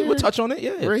mean, we're here. We'll touch on it.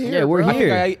 Yeah, We're here. Yeah, we're bro. I think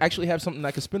here. I actually have something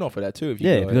that could spin off of that too. If you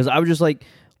Yeah, go because ahead. I was just like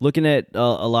looking at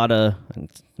a lot of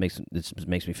it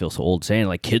makes me feel so old saying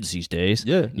like kids these days.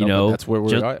 Yeah, you no, know, but that's where we're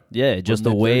just, at. Yeah, just the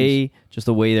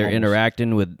mid-30s. way they're Almost.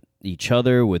 interacting with each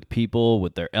other, with people,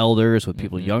 with their elders, with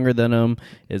people younger than them.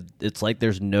 It's like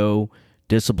there's no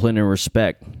discipline and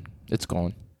respect It's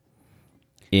gone.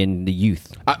 in the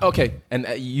youth. Okay, and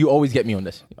you always get me on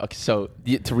this. Okay, so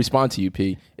to respond to you,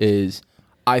 P, is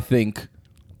I think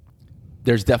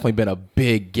there's definitely been a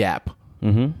big gap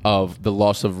of the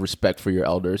loss of respect for your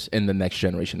elders in the next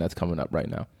generation that's coming up right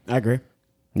now. I agree.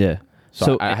 Yeah.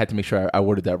 So I had to make sure I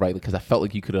worded that right because I felt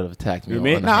like you could have attacked me.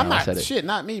 Me? on No, how I'm I not. said it. Shit,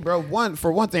 not me, bro.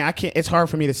 For one thing, I can't. It's hard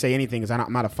for me to say anything because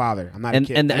I'm not a father. I'm not and a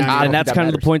kid. and, I don't and think that's that kind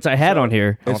of the matters. points I had on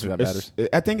here. I don't think that matters.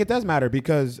 I think it does matter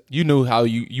because You knew how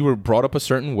you were brought up a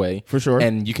certain way. For sure.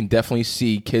 And you can definitely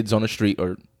see kids on the street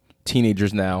or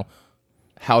teenagers now,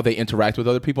 how they interact with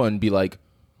other people and be like,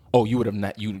 oh, you would have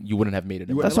not, you wouldn't have made it.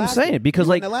 wouldn't That's what I'm have lasted. saying. Because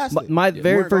You like wouldn't have lasted. my You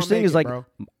very weren't first gonna thing make is it, like bro.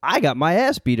 I got my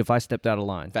ass beat if I stepped out of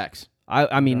line. Facts.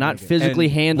 I mean, not make it. physically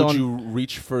And hand would on. you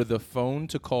reach for the phone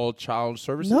to call child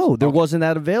services? No, there Okay. wasn't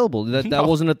that available. That No.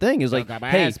 wasn't a thing. It's like, got my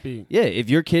hey, ass beat. yeah, if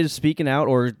your kid's speaking out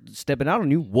or stepping out on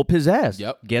you, whoop his ass.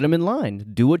 Yep. Get him in line.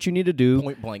 Do what you need to do.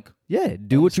 Point blank Yeah,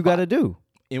 do what you got to do.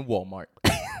 in Walmart.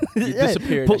 You Yeah,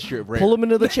 disappeared. Pull, That shit rare. pull him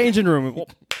into the changing room. And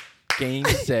Game,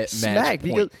 set, match, smack.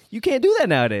 Because point. you can't do that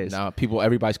nowadays. Nah,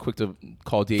 everybody's quick to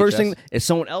call DHS. First thing, if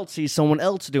someone else sees someone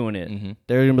else doing it,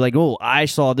 they're gonna be like, "Oh, I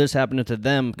saw this happening to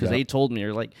them because Yep. they told me."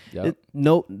 You're like, Yep.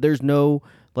 no, there's no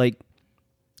like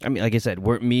I mean, like I said,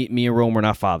 me and Rome, we're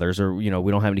not fathers, or we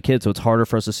don't have any kids, so it's harder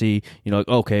for us to see, like,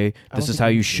 okay, this is how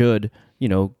you should, I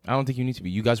don't think you need to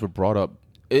be. You guys were brought up,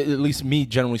 at least me,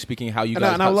 generally speaking, how you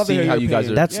guys and I love seeing how you guys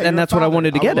are. That's what I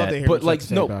wanted to get at. But like,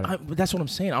 no, that's what I'm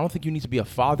saying. I don't think you need to be a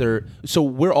father. So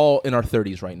we're all in our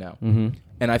 30s right now,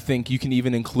 and I think you can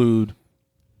even include,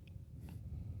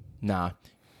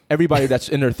 everybody that's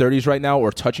in their 30s right now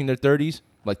or touching their 30s,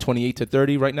 like 28 to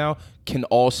 30 right now, can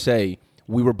all say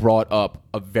we were brought up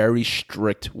a very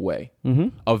strict way,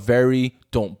 a very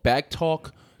don't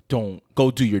backtalk, don't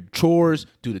go do your chores,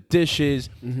 do the dishes,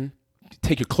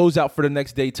 take your clothes out for the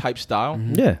next day type style.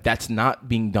 Yeah. That's not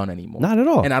being done anymore. Not at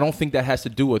all. And I don't think that has to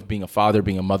do with being a father,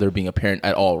 being a mother, being a parent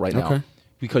at all right now.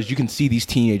 Because you can see these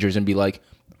teenagers and be like,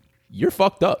 you're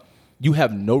fucked up. You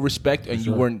have no respect, and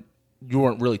you weren't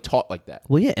really taught like that.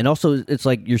 Well, yeah, and also it's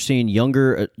like you're seeing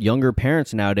younger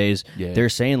parents nowadays. Yeah. They're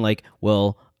saying like,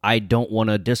 well, I don't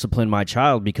want to discipline my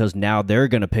child because now they're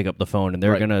going to pick up the phone and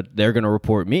they're going to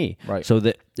report me. Right. So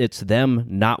that it's them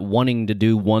not wanting to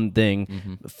do one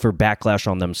thing for backlash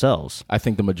on themselves. I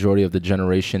think the majority of the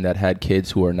generation that had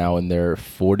kids who are now in their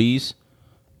 40s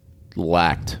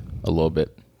lacked a little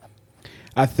bit.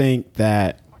 I think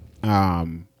that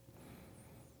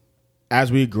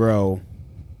as we grow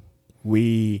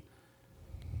and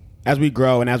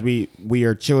as we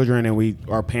are children and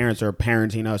our parents are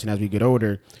parenting us, and as we get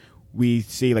older, we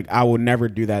see like I will never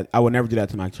do that. I will never do that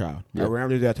to my child. I will never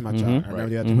do that to my child. I will never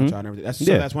do that to my child.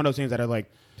 That's one of those things that are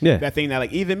like that thing that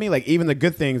like even me, like even the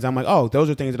good things, I'm like, oh, those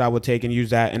are things that I would take and use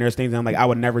that. And there's things that I'm like, I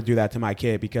would never do that to my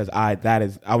kid because I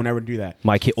would never do that.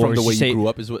 My kid, from the way you grew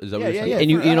up, is that what you're saying? Yeah. And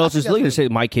you also just looking to say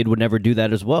my kid would never do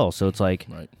that as well. So it's like,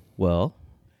 well.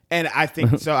 And I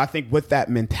think so. I think with that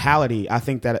mentality,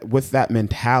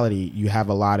 you have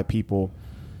a lot of people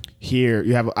here.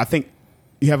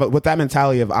 With that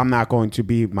mentality of I'm not going to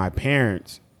be my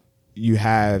parents. You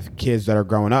have kids that are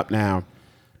growing up now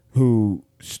who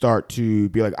start to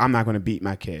be like, I'm not going to beat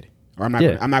my kid, or I'm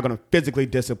not going to physically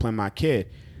discipline my kid.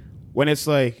 When it's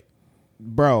like,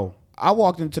 bro, I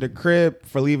walked into the crib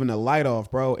for leaving the light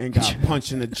off, bro, and got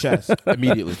punched in the chest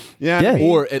immediately. Yeah.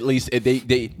 Or at least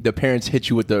the parents hit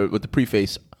you with the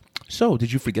preface. So,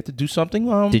 did you forget to do something?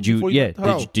 Did you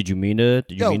mean to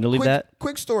leave that?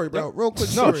 Quick story, bro. Real quick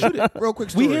story. Shoot it. Real quick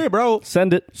story. We here, bro.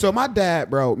 Send it. So my dad,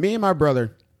 bro, me and my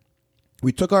brother,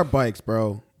 we took our bikes,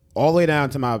 bro, all the way down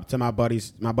to my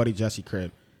buddy Jesse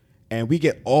crib, and we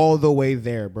get all the way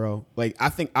there, bro. Like I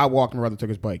think I walked, my brother took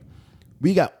his bike.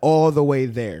 We got all the way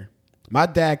there. My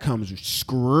dad comes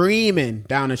screaming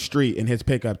down the street in his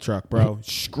pickup truck, bro.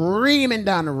 Screaming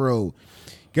down the road.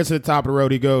 Gets to the top of the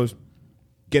road. He goes,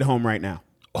 get home right now.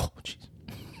 Oh, jeez.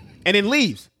 And then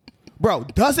leaves. Bro,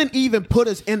 doesn't even put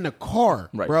us in the car,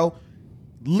 bro.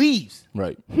 Leaves.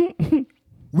 Right.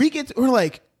 We're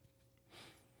like,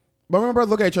 but my brother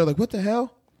look at each other like, what the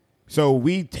hell? So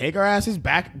we take our asses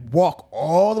back, walk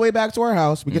all the way back to our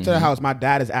house. We get to the house. My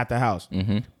dad is at the house.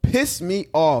 Pissed me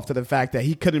off to the fact that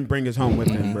he couldn't bring us home with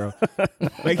him, bro.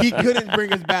 Like he couldn't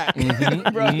bring us back,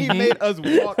 bro. He made us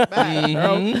walk back,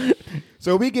 bro.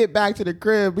 So we get back to the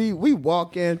crib. We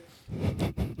walk in.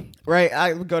 Right,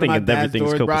 I go to my dad's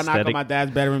door, bro. I knock on my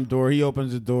dad's bedroom door. He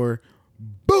opens the door.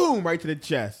 Boom! Right to the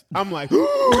chest. I'm like,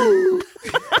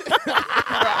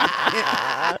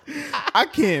 I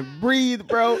can't breathe,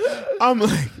 bro. I'm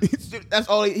like, that's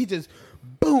all. He just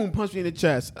boom punched me in the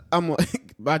chest. I'm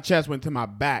like, my chest went to my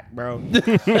back, bro.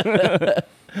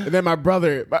 And then my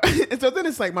brother, and so then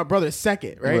it's like my brother's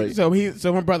second, right? So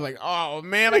my brother like, oh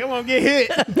man, like I'm gonna get hit.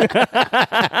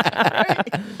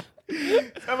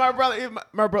 Right? So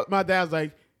my dad's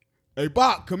like, hey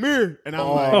Bach, come here, and I'm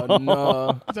like,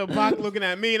 no. So Bach looking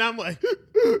at me, and I'm like,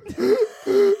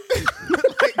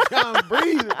 like I'm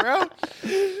breathing, bro.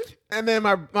 And then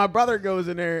my brother goes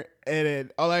in there, and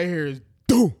then all I hear is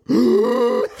doom.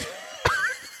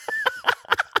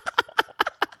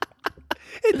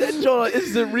 That joint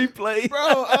instant replay,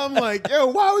 bro. I'm like, yo,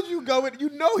 why would you go in?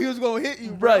 You know he was gonna hit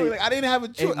you, bro. Right. Like I didn't have a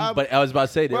choice. But I was about to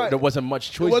say there wasn't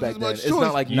much choice back then. It's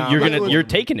not like you're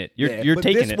taking it. You're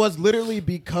taking it. This was literally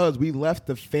because we left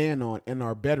the fan on in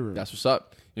our bedroom. That's what's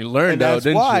up. You learned and though, that's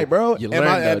didn't why, you? Bro. You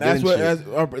learned that's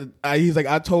he's like,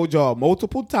 I told y'all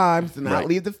multiple times to not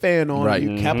leave the fan on. Right.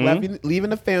 You kept leaving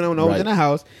the fan on when I was in the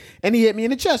house, and he hit me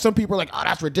in the chest. Some people are like, oh,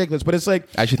 that's ridiculous, but it's like,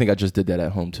 I actually think I just did that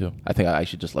at home too. I think I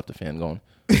actually just left the fan going.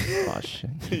 Oh shit!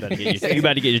 You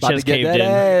about to get your chest caved in.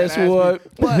 Ass what?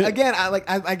 But again, I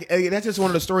that's just one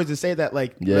of the stories to say that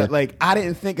I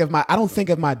don't think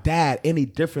of my dad any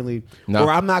differently. No.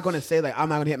 Or I'm not going to say like I'm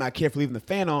not going to hit my kid for leaving the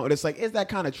fan on. But it's like, is that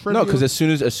kind of trivial? No, because as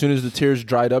soon as the tears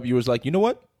dried up, you was like, you know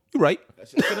what? You're right.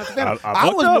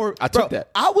 I took that.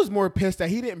 I was more pissed that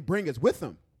he didn't bring us with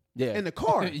him. Yeah. In the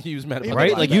car. He was mad about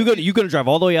Right? that. Like you gonna drive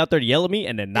all the way out there to yell at me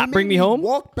and then not It bring made me home?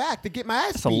 Walk back to get my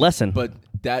ass That's a beat. lesson. But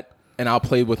that, and I'll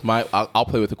play with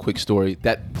a quick story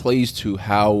that plays to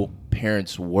how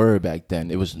parents were back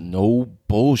then. It was no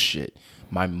bullshit.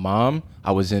 My mom,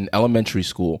 I was in elementary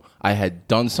school. I had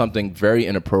done something very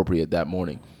inappropriate that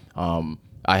morning.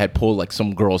 I had pulled like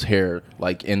some girl's hair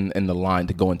like in the line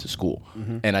to go into school.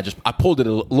 And I pulled it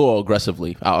a little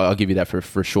aggressively. I'll give you that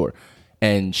for sure.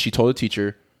 And she told the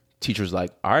teacher. Teacher's like,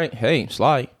 all right, hey,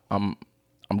 Sly, I'm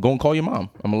going to call your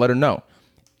mom. I'm going to let her know.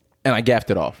 And I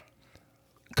gaffed it off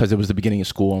because it was the beginning of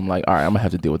school. I'm like, all right, I'm going to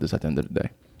have to deal with this at the end of the day.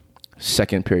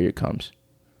 Second period comes.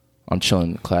 I'm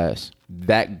chilling in class.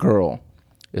 That girl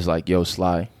is like, yo,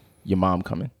 Sly, your mom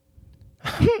coming.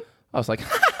 I was like,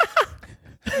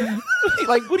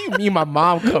 like, what do you mean my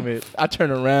mom coming? I turn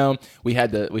around. We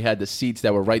had the seats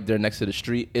that were right there next to the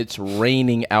street. It's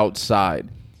raining outside.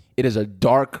 It is a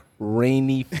dark,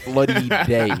 rainy, floody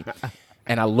day.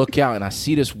 And I look out and I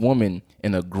see this woman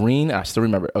in I still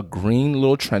remember, a green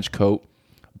little trench coat,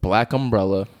 black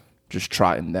umbrella, just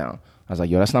trotting down. I was like,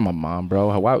 yo, that's not my mom,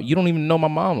 bro. Why, you don't even know my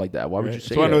mom like that. Why would you say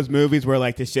that? It's one of those movies where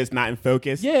like the shit's not in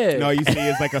focus. Yeah. And all you see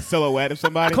is like a silhouette of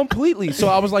somebody. Completely. So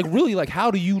I was like, really, like,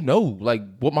 how do you know like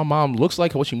what my mom looks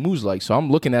like, what she moves like? So I'm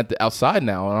looking at the outside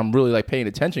now and I'm really like paying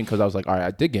attention because I was like, all right,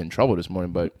 I did get in trouble this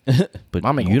morning, but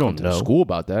mom ain't you gonna don't come to know school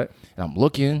about that. And I'm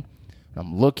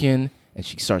looking, and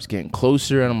she starts getting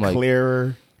closer, and I'm like,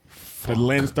 clearer. The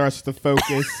lens starts to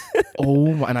focus.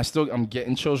 oh my, and I'm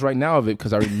getting chills right now of it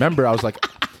because I remember I was like,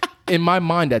 in my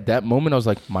mind at that moment, I was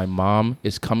like, my mom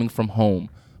is coming from home.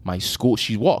 My school,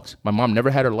 she walks. My mom never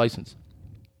had her license.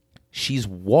 She's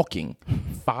walking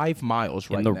 5 miles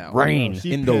right now. in the rain.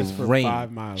 She in the pissed for rain.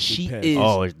 5 miles. She pissed. is.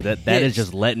 Oh, that is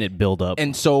just letting it build up.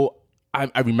 And so I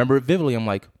remember it vividly. I'm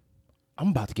like, I'm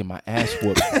about to get my ass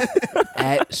whooped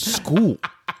at school.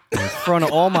 In front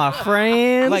of all my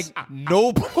friends. Like,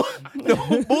 no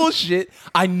bullshit.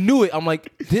 I knew it. I'm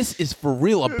like, this is for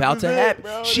real about to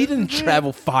happen. She didn't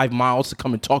travel 5 miles to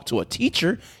come and talk to a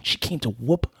teacher. She came to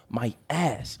whoop my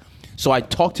ass. So I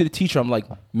talked to the teacher. I'm like,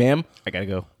 ma'am, I gotta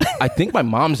go. I think my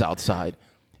mom's outside.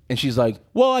 And she's like,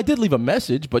 well, I did leave a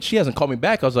message, but she hasn't called me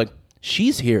back. I was like,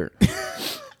 she's here.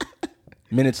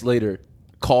 Minutes later,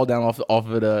 call down off of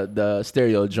the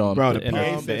stereo drum. Bro,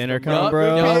 The intercom, Yup,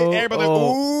 bro. yup. Everybody like,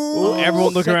 Ooh,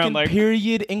 everyone look around Second like,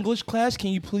 period English class.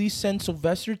 Can you please send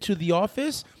Sylvester to the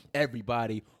office?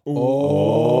 Everybody.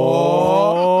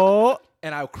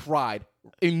 And I cried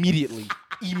immediately.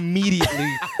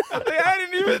 I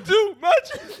didn't even do much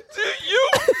to you.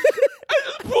 I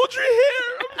just pulled your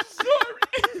hair. I'm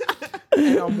sorry.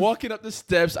 And I'm walking up the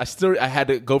steps. I had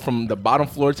to go from the bottom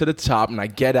floor to the top, and I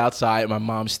get outside. My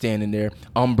mom's standing there,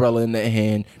 umbrella in the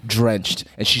hand, drenched,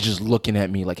 and she's just looking at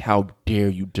me like, "How dare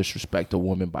you disrespect a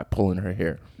woman by pulling her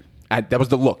hair?" That was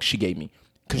the look she gave me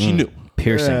because she knew.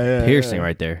 Piercing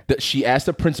right there. She asked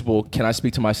the principal, "Can I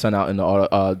speak to my son out in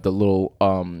the little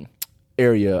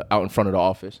area out in front of the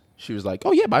office?" She was like,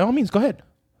 "Oh yeah, by all means, go ahead."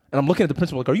 And I'm looking at the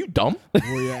principal like, "Are you dumb?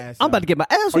 I'm about to get my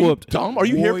ass Are you whooped. dumb? Are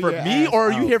you here for your me ass or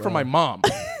are you out, here for bro. my mom?"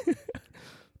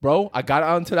 Bro, I got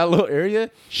out into that little area.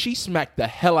 She smacked the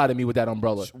hell out of me with that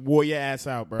umbrella. Wore your ass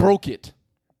out, bro. Broke it.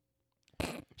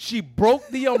 She broke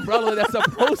the umbrella that's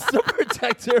supposed to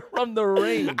protect her from the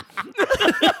rain.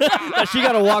 She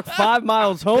got to walk 5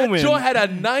 miles home in. Joint had a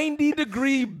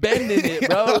 90-degree bend in it,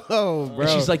 bro. Oh, bro. And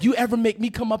she's like, "You ever make me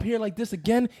come up here like this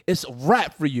again, it's a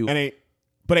wrap for you."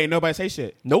 But ain't nobody say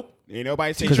shit. Nope. Ain't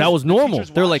nobody say shit. Because that was normal. teachers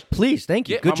They're watch. like, please, thank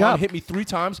you. Yeah, Good my job. mom hit me 3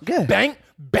 times. Yeah. Bang,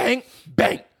 bang,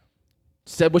 bang.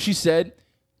 Said what she said.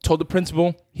 Told the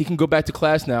principal he can go back to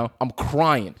class now. I'm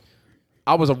crying.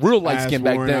 I was a real light skin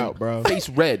back worn then. out, bro. Face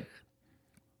red.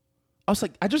 I was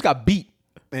like, I just got beat.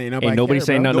 Ain't nobody care,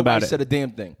 saying bro. nothing about Nobody it. said a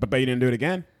damn thing. But you didn't do it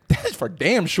again. That's for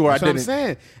damn sure That's I what I'm didn't.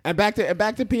 saying. And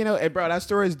back to Pino. Hey, bro, that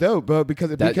story is dope, bro,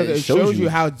 because That- it it shows shows you you.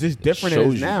 how just different it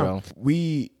Shows is you, now. bro.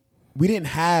 We didn't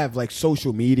have like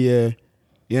social media.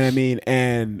 You know what I mean?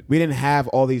 And we didn't have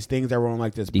all these things that were on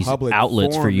like this These public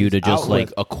outlets for forum, you these to just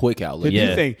outlets. like, A quick outlet. The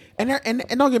Yeah. thing. And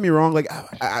don't get me wrong, like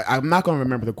I'm not gonna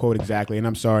remember the quote exactly, and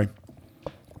I'm sorry,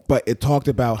 but it talked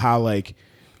about how like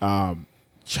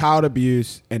child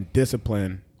abuse and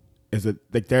discipline is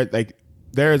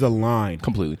there is a line.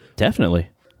 Completely. definitely.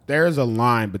 There is a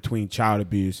line between child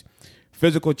abuse,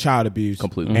 physical child abuse,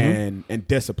 Completely. and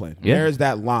discipline. Yeah. There is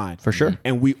that line For sure.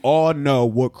 and we all know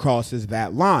what crosses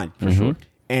that line. For sure.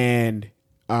 And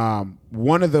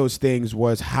one of those things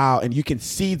was how, and you can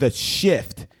see the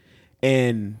shift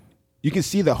in you can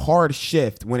see the hard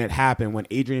shift when it happened when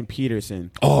Adrian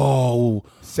Peterson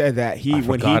said that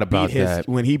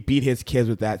when he beat his kids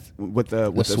with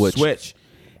the switch.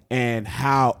 And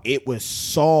how it was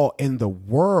saw in the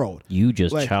world. You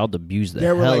just child abused the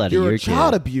hell out of you're your a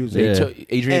child abuser. Yeah.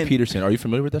 Adrian Peterson, are you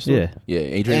familiar with that story? Yeah.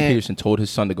 Adrian Peterson told his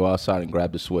son to go outside and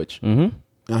grab the switch. And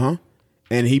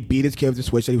he beat his kid with the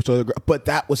switch that he was told to grab. But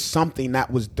that was something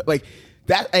that was like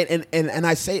that, and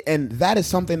I say, and that is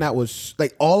something that was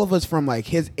like all of us from like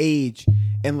his age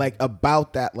and like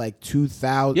about that like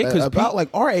 2000, about like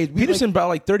our age. Peterson about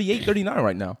like 38, 39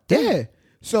 right now. Yeah.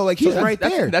 So like he's right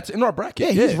there. That's in our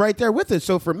bracket. Yeah, he's right there with it.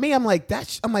 So for me, I'm like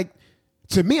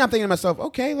to me, I'm thinking to myself,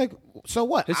 okay, like so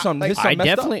what? His son I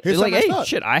definitely like, hey,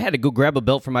 shit. I had to go grab a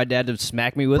belt for my dad to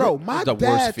smack me with it. My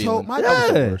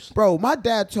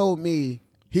dad told me,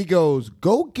 he goes,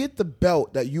 go get the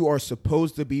belt that you are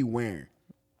supposed to be wearing.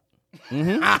 You knew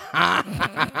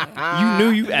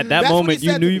you at that moment.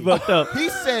 You knew you fucked up. He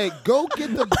said, "Go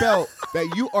get the belt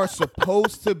that you are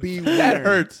supposed to be wearing." That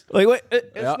hurts. Like wait,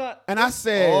 it's not. And I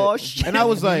said, "Oh shit!" And I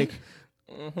was like,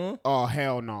 "Oh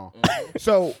hell no!"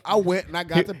 So I went and I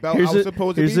got the belt I was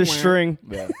supposed to be wearing. Here's the string,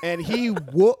 and he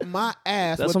whooped my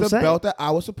ass That's with the belt that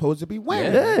I was supposed to be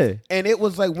wearing. Yeah. And it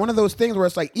was like one of those things where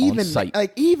it's like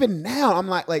even now I'm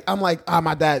like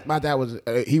my dad was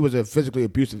he was a physically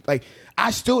abusive. Like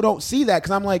I still don't see that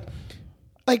because I'm like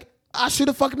I should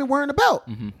have fucking been wearing a belt.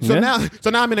 So now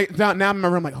I'm in my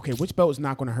room like, okay, which belt is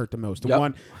not going to hurt the most? The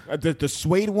one, the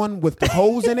suede one with the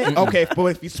holes in it. Okay, but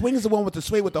if he swings the one with the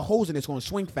suede with the holes in it, it's going to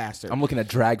swing faster. I'm looking at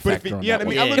drag factor. You know what I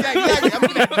mean? I'm looking at drag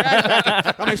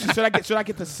factor. I'm like, should I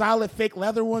get the solid fake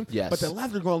leather one? Yes. But the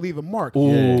leather going to leave a mark.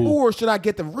 Ooh. Or should I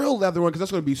get the real leather one because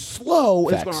that's going to be slow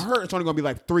and it's going to hurt. It's only going to be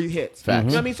like 3 hits. Facts.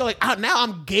 You know what I mean? So like now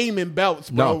I'm gaming belts,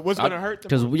 bro. What's going to hurt?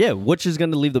 Because which is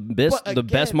going to leave the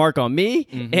best mark on me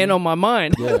and on my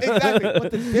mind. Yeah. Exactly.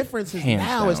 But the difference is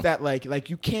is that like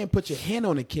you can't put your hand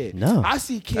on a kid. No. I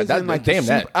see kids in like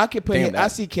I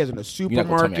see kids in the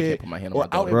supermarket or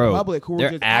out in public who are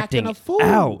just acting a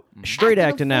fool. Straight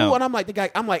acting out. And I'm like,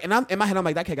 in my head, I'm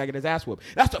like, that kid gotta get his ass whooped.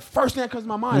 That's the first thing that comes to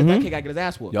my mind. That kid gotta get his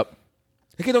ass whooped. Yep.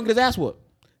 The kid don't get his ass whooped.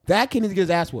 That kid needs to get his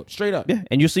ass whooped. Straight up. Yeah.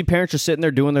 And you see parents just sitting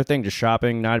there doing their thing, just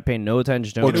shopping, not paying no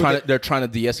attention to it. They're trying to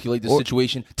de-escalate the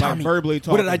situation. Tommy, verbally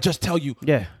talking. what did I just tell you?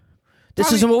 Yeah.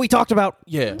 This isn't what we talked about.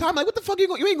 Yeah. Tom, like, what the fuck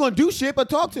you ain't gonna do shit, but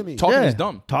talk to me. Talking is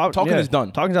dumb. Talking is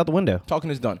done. Talking's out the window. Talking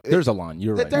is done. There's a line.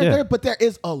 You're right. But there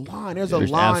is a line. There's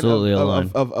absolutely a line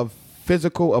of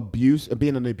physical abuse, of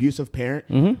being an abusive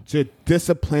parent, to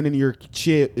disciplining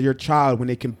your child when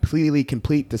they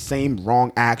complete the same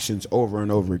wrong actions over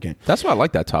and over again. That's why I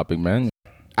like that topic, man.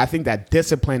 I think that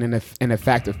discipline and the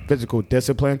fact of physical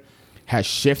discipline has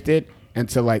shifted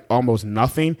into like almost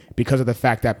nothing because of the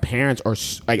fact that parents are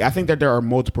like, I think that there are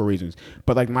multiple reasons,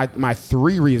 but like my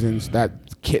 3 reasons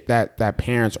that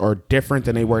parents are different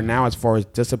than they were now as far as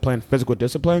discipline, physical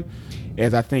discipline,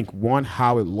 is I think 1,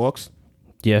 how it looks.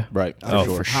 Yeah. Right.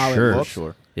 For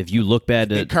sure. If you look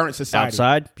bad at current society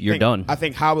outside, you're done. I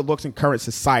think how it looks in current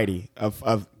society of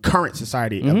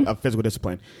physical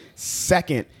discipline.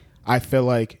 Second, I feel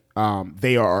like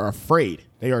they are afraid.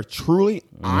 They are truly,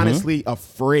 honestly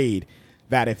afraid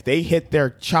that if they hit their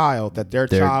child, that their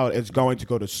child is going to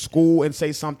go to school and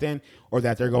say something, or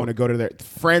that they're going to go to their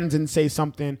friends and say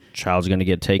something. Child's going to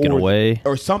get taken away.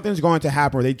 Or something's going to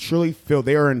happen where they truly feel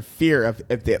they are in fear of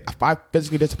if I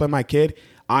physically discipline my kid,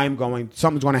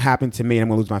 something's going to happen to me and I'm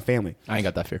going to lose my family. I ain't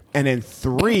got that fear. And then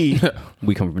 3,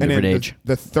 we come from a different age.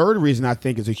 The third reason I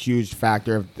think is a huge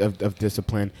factor of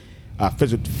discipline,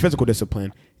 physical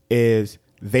discipline, is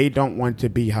they don't want to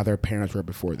be how their parents were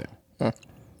before them. Huh.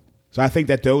 So I think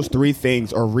that those 3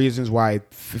 things are reasons why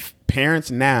parents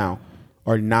now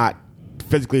are not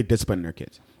physically disciplining their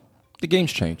kids. The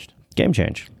game's changed. Game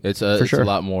change. It's a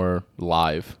lot more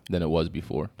live than it was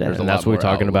before. Yeah, and that's what we're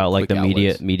talking about, like the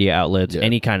media outlets,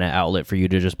 any kind of outlet for you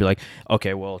to just be like,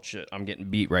 okay, well, shit, I'm getting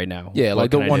beat right now. Yeah, what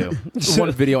like the one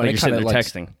video, like and you're sitting there like,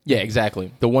 texting. Yeah,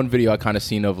 exactly. The one video I kind of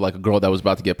seen of like a girl that was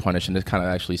about to get punished, and this kind of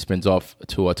actually spins off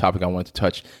to a topic I wanted to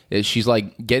touch. Is she's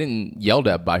like getting yelled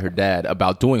at by her dad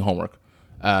about doing homework,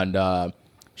 and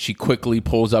she quickly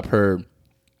pulls up her.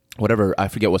 Whatever, I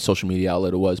forget what social media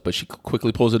outlet it was, but she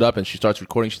quickly pulls it up and she starts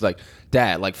recording. She's like,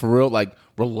 Dad, like for real, like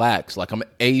relax. Like I'm an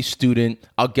A student.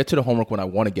 I'll get to the homework when I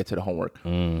want to get to the homework.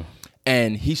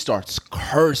 And he starts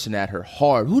cursing at her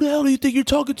hard. Who the hell do you think you're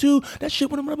talking to? That shit,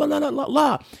 blah, blah, blah, blah, blah,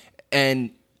 blah.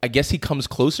 And I guess he comes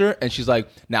closer and she's like,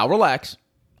 now relax.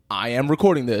 I am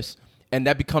recording this. And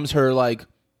that becomes her like,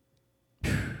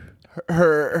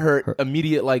 her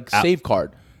immediate like save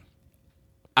card.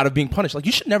 Out of being punished. Like,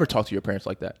 you should never talk to your parents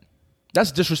like that.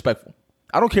 That's disrespectful.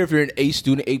 I don't care if you're an A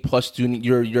student, A+ student,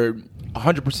 you're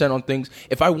 100% on things.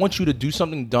 If I want you to do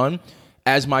something done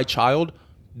as my child,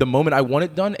 the moment I want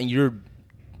it done, and you're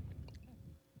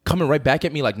coming right back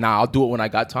at me like, nah, I'll do it when I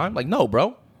got time. Like, no,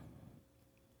 bro.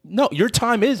 No, your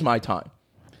time is my time.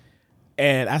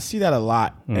 And I see that a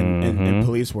lot in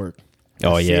police work.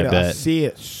 Oh, yeah, I see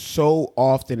it so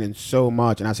often and so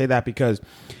much. And I say that because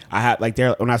I had like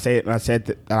when I said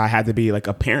that I had to be like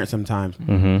a parent sometimes,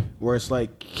 where it's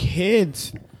like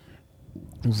kids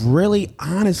really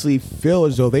honestly feel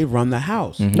as though they run the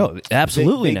house. No,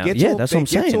 absolutely. That's what I'm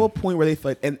saying. They get to a point where they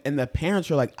feel like, and the parents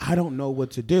are like, I don't know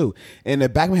what to do. And in the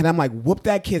back of my head, I'm like, whoop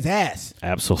that kid's ass.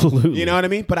 Absolutely. You know what I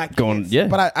mean? But I can't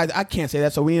say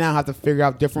that. So we now have to figure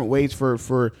out different ways for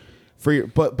your,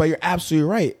 but you're absolutely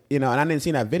right. You know, and I didn't see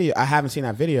that video. I haven't seen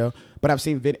that video, but I've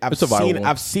seen it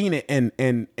and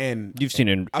you've seen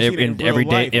it in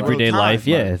everyday life.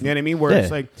 Yeah. You know what I mean? Where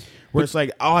it's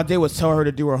like all I did was tell her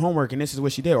to do her homework and this is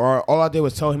what she did, or all I did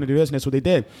was tell him to do this and that's what they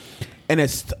did, and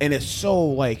it's so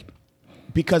like,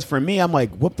 because for me I'm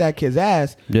like, whoop that kid's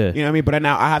ass. Yeah. You know what I mean? But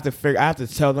now I have to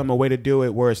tell them a way to do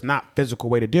it where it's not physical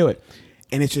way to do it,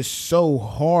 and it's just so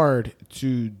hard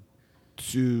to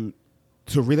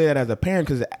relay that as a parent,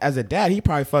 because as a dad he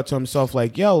probably felt to himself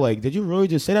like, yo, like, did you really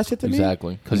just say that shit to me?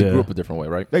 Exactly, because he grew up a different way,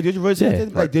 right? Like, did you really say that to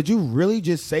me? Like, did you really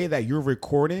just say that you're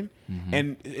recording?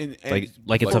 And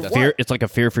like it's a fear. It's like a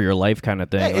fear for your life kind of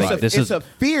thing. Yeah, like, it's a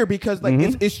fear because like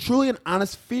it's truly an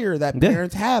honest fear that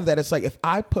parents have, that it's like, if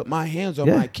I put my hands on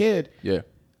my kid, this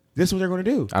is what they're going to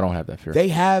do. I don't have that fear. They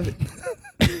have.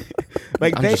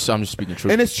 Like I'm just speaking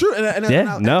truth, and it's true,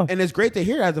 and it's great to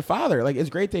hear as a father. Like, it's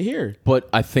great to hear. But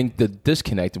I think the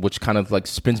disconnect, which kind of like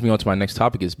spins me onto my next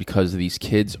topic, is because these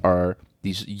kids are,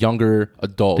 these younger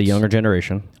adults, the younger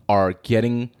generation, are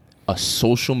getting a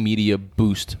social media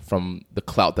boost from the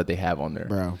clout that they have on there.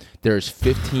 Bro, there's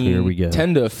 10 to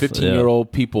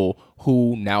 15-year-old people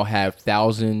who now have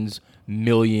thousands,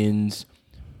 millions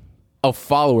of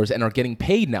followers and are getting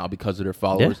paid now because of their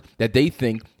followers, that they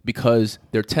think because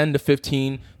they're 10 to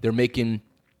 15, they're making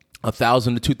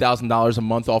 $1,000 to $2,000 a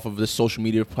month off of this social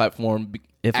media platform,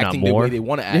 if acting not more, the way they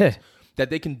want to act,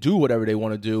 that they can do whatever they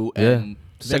want to do. And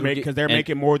because they're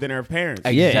making more than their parents.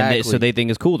 Exactly. Yeah, and so they think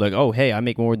it's cool. Like, oh, hey, I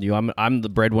make more than you. I'm the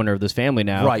breadwinner of this family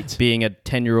now. Right. Being a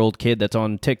 10-year-old kid that's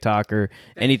on TikTok or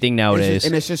anything nowadays.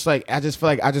 It's just like, I just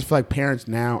feel like parents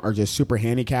now are just super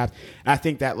handicapped. And I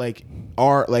think that like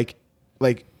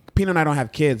Pino and I don't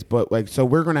have kids, but like, so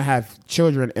we're gonna have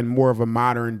children in more of a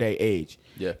modern day age.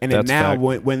 Yeah. And then now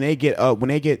when they get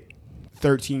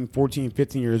 13, 14,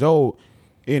 15 years old,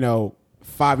 you know,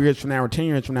 5 years from now or 10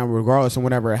 years from now, regardless of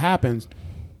whatever happens,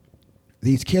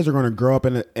 these kids are going to grow up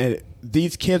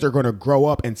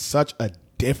in such a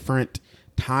different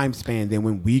time span than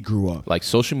when we grew up. Like,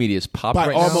 social media is popping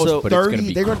right almost now, but 30,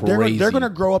 it's going to be crazy. They're going to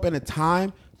grow up in a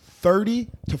time 30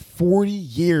 to 40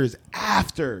 years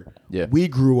after we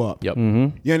grew up. Yep. You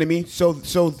know what I mean? So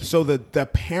the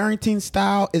parenting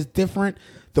style is different.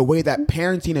 The way that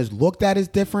parenting is looked at is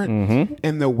different,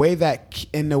 and the way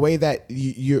that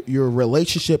your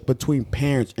relationship between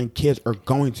parents and kids are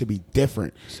going to be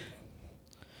different.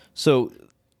 So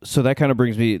that kind of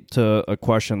brings me to a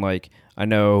question. Like, I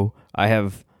know I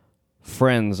have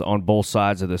friends on both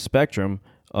sides of the spectrum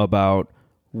about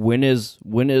when is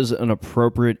an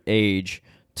appropriate age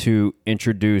to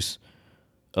introduce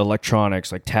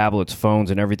electronics like tablets,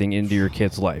 phones, and everything into your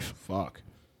kid's life. Fuck.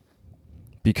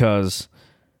 Because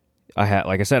I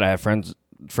have friends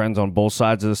on both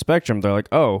sides of the spectrum. They're like,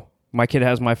 oh, my kid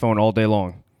has my phone all day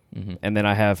long. And then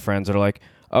I have friends that are like,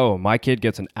 oh, my kid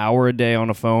gets an hour a day on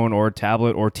a phone or a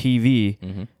tablet or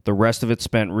TV. The rest of it's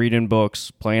spent reading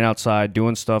books, playing outside,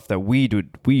 doing stuff that we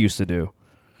used to do.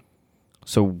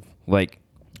 So, like,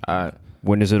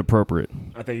 when is it appropriate?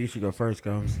 I think you should go first,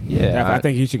 Gomes. Yeah, I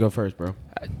think you should go first, bro.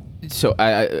 So,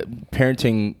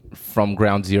 parenting from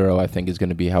ground zero, I think, is going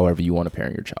to be however you want to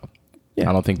parent your child. Yeah.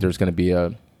 I don't think there's going to be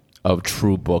a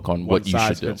true book on what you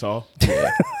should do. Fits all. Yeah.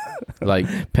 Like,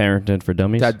 parenting for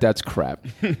dummies. That's crap.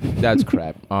 That's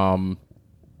crap.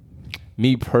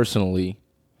 Me personally,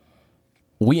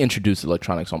 we introduced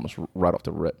electronics almost right off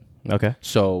the rip. Okay.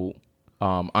 So,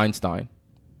 Einstein.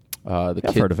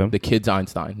 I've heard of him. The kid's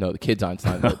Einstein. No, the kid's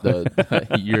Einstein.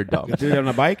 You're dumb. The dude on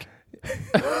a bike?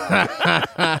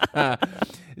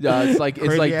 It's like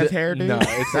hair, dude? No,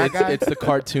 it's the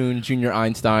cartoon Junior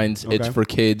Einsteins. Okay. It's for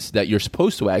kids that you're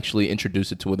supposed to actually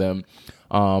introduce it to them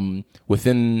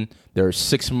within their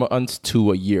 6 months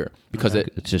to a year, because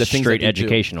it's just straight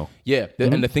educational.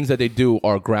 And the things that they do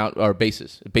are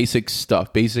basic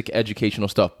stuff, basic educational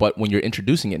stuff. But when you're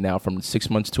introducing it now from 6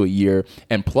 months to a year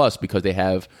and plus, because they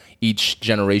have each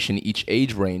generation, each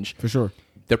age range, for sure,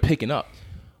 they're picking up.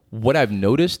 What I've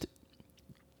noticed,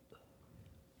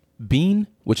 Bean,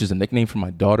 which is a nickname for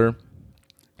my daughter,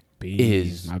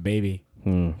 is my baby.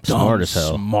 Smart as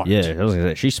hell. Smart. Yeah, I was gonna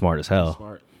say, she's smart as hell.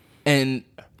 Smart. And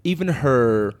even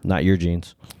her... Not your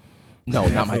genes. No,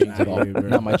 not my genes at all.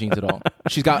 Not my genes at all.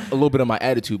 She's got a little bit of my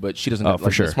attitude, but she doesn't have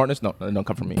for sure. the smartness. No, it don't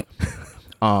come from me.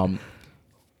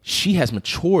 She has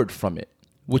matured from it,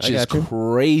 which is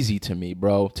crazy to me,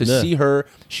 bro. To see her,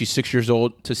 she's 6 years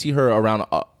old. To see her around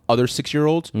other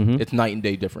 6-year-olds, it's night and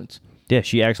day difference. Yeah,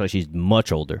 she acts like she's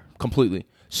much older. Completely.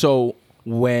 So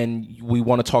when we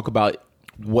want to talk about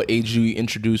what age do you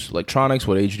introduce electronics,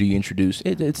 what age do you introduce,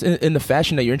 it's in the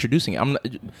fashion that you're introducing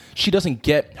it. She doesn't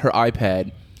get her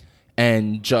iPad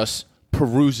and just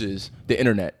peruses the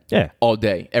internet all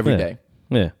day, every day.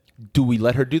 Yeah. Do we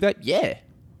let her do that? Yeah.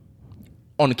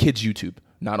 On the kids' YouTube,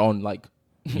 not on real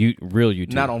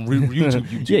YouTube. Not on real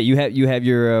YouTube. Yeah, you have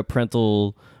your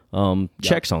parental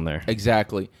checks on there.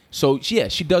 Exactly. So yeah,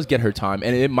 she does get her time,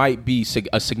 and it might be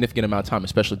a significant amount of time,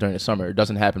 especially during the summer. It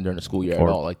doesn't happen during the school year at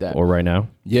all like that. Or right now.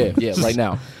 Yeah, right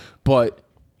now. But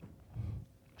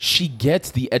she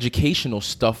gets the educational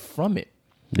stuff from it.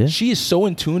 Yeah. She is so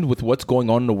in tune with what's going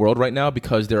on in the world right now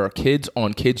because there are kids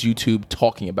on kids' YouTube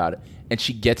talking about it, and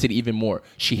she gets it even more.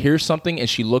 She hears something, and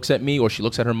she looks at me or she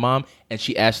looks at her mom, and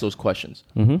she asks those questions.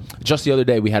 Mm-hmm. Just the other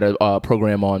day, we had a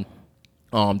program on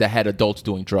that had adults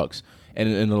doing drugs, and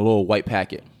in a little white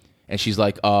packet. And she's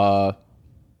like,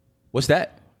 what's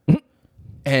that?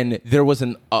 And there was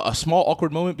a small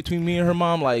awkward moment between me and her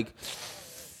mom, like,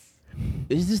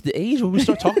 is this the age where we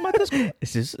start talking about this?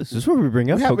 Is this where we bring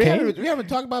up cocaine? We haven't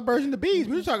talked about birds and the bees.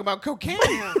 We were talking about cocaine.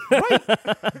 Right.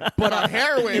 But on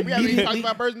heroin, we haven't even talked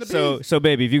about birds and the bees. So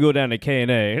baby, if you go down to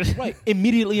K&A. Right.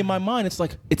 Immediately in my mind, it's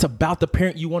like, it's about the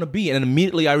parent you want to be. And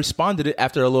immediately I responded it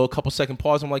after a little couple second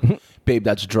pause. I'm like, babe,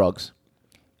 that's drugs.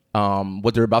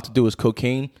 What they're about to do is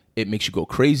cocaine. It makes you go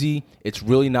crazy. It's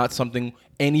really not something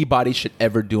anybody should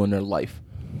ever do in their life.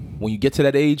 When you get to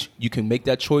that age, you can make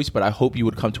that choice, but I hope you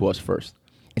would come to us first.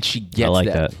 And she gets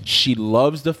that. She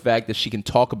loves the fact that she can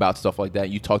talk about stuff like that.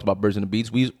 You talked about birds and the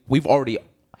bees. We've already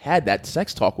had that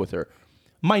sex talk with her.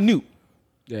 Minute.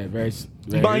 Yeah, very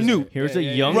minute. Here's a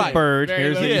young bird.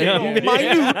 Here's a young minute.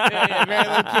 Very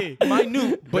low key.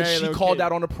 Minute. But she called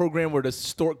out on a program where the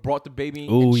stork brought the baby.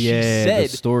 Oh yeah, the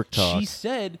stork talk. She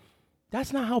said,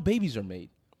 "That's not how babies are made."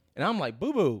 And I'm like,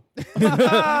 boo-boo.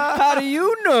 How do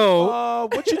you know?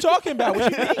 What you talking about? What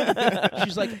you mean?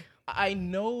 She's like, I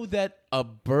know that a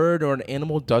bird or an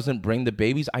animal doesn't bring the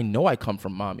babies. I know I come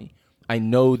from mommy. I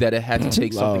know that it had to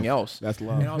take something else. That's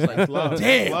love. And I was like, love.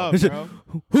 Damn. That's love,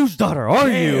 bro. Whose daughter are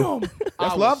you?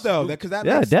 That's love, though.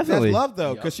 Definitely. That's love,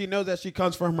 though, because she knows that she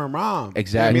comes from her mom.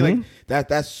 Exactly. I mean,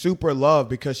 that's super love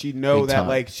because she knows that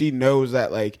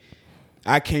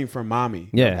I came from mommy.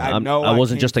 Yeah, I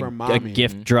wasn't just a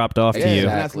gift dropped off to you. And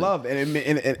that's love,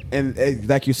 and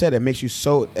like you said, it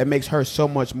makes her so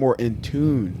much more in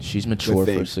tune. She's mature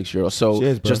for a 6-year-old.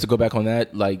 So just to go back on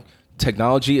that, like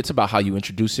technology, it's about how you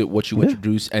introduce it, what you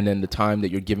introduce, and then the time that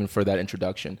you're given for that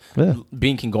introduction. Yeah.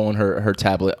 Bean can go on her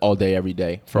tablet all day, every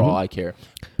day, for all I care.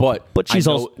 But she's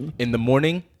also in the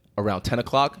morning. Around 10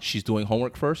 o'clock, she's doing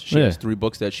homework first. She has 3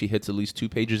 books that she hits at least 2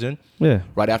 pages in. Yeah.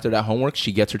 Right after that homework,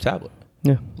 she gets her tablet.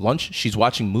 Yeah. Lunch, she's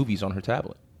watching movies on her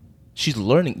tablet. She's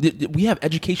learning. We have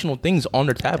educational things on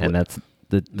her tablet. And that's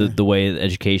the way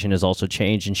education has also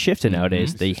changed and shifted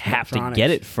nowadays. They have to get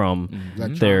it from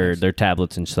their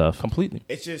tablets and stuff. Completely.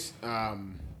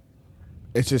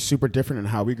 It's just super different in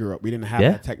how we grew up. We didn't have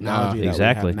that technology.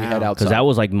 Exactly. We had because that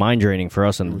was like mind draining for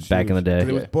us back in the day.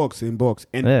 It was books and books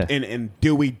and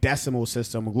Dewey Decimal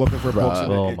System, looking for books.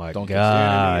 Oh my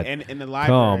god! And in the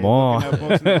library, come on,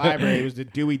 books in the library. It was the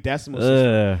Dewey Decimal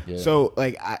System. Yeah. So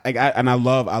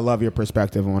I love your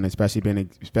perspective on it, especially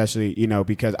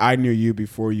because I knew you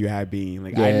before you had Bean.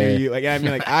 I knew you.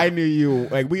 I knew you.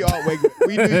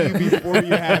 We knew you before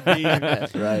you had Bean.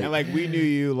 That's right. And we knew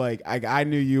you. I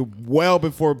knew you well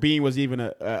before Bean was even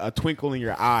a twinkle in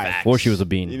your eye. Before she was a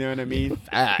bean. You know what I mean?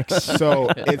 Facts. So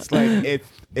it's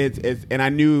and I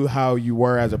knew how you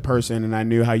were as a person, and I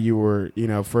knew how you were,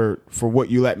 for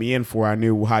what you let me in for. I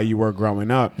knew how you were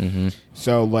growing up. Mm-hmm.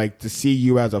 So to see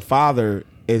you as a father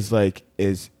is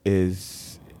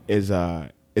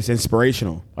it's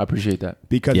inspirational. I appreciate that.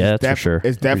 Because Yeah, it's, for sure.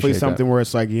 It's definitely Appreciate something that. where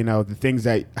it's like, the things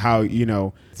that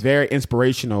it's very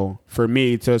inspirational for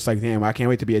me. So it's like, damn, I can't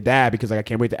wait to be a dad because like I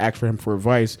can't wait to ask for him for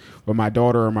advice when my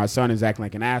daughter or my son is acting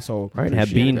like an asshole. Right,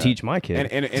 have Bean teach my kid.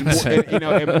 And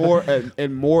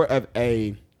more of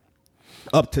a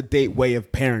up-to-date way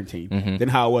of parenting than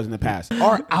how it was in the past.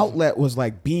 Our outlet was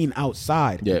like being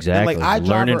outside. Yeah. Exactly. And, like,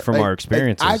 Learning from our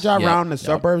experiences. I drive Yep. around the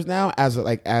suburbs now as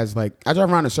I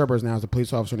drive around the suburbs now as a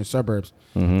police officer in the suburbs.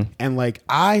 And like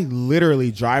I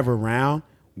literally drive around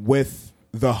with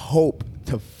the hope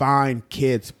to find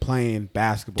kids playing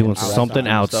basketball. Doing outside. something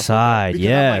outside. Because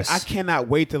Yes. I'm like, I cannot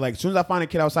wait to like as soon as I find a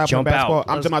kid outside Jump playing basketball, out.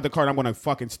 I'm jumping out the car and I'm gonna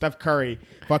fucking Steph Curry,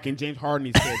 fucking James Harden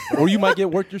these kids. Bro. Or you might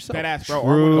get worked yourself. That ass, bro.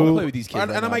 True. Don't play with these kids.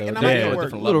 And right I now, might- though. and I They're might at get a worked.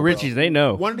 different Little level, bro. Richies, they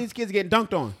know. One of these kids getting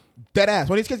dunked on. Dead ass.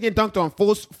 One of these kids getting dunked on.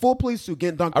 Full police suit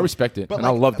getting dunked on. I respect it, But and I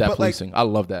like- love that but like- policing. I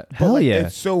love that. But, Hell like, yeah.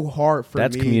 It's so hard for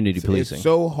That's me. community policing. It's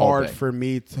so hard day. for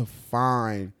me to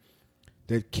find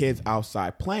the kids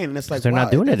outside playing. And it's like, they're not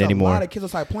wow, doing it there's anymore. A lot of kids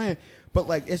outside playing. But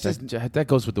like, it's just, That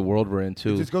goes with the world we're in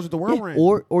too. it just goes with the world Yeah,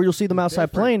 we're in. or you'll see them outside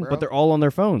different, playing, bro. but they're all on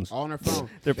their phones. All on their phone.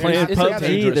 They're playing It's a PUBG.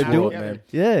 dangerous They're world, doing, man.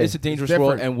 yeah. It's a dangerous It's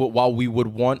world, different. and while we would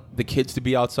want the kids to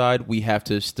be outside, we have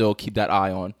to still keep that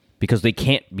eye on. Because they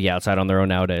can't be outside on their own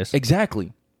nowadays.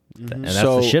 Exactly. And that's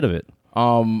So- the shit of it.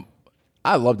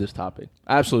 I love this topic.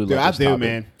 I absolutely Dude, I love this do, topic.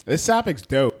 man. This topic's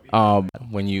dope.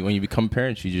 When you become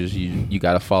parents, you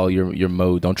got to follow your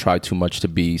mode. Don't try too much to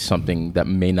be something that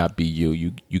may not be you.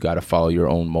 You got to follow your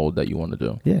own mode that you want to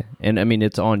do. Yeah. And I mean,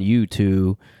 it's on you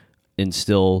to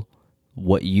instill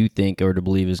what you think or to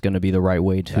believe is going to be the right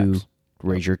way to Facts.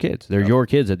 raise your kids. They're your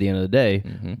kids at the end of the day.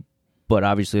 But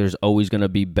obviously, there's always going to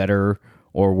be better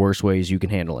or worse ways you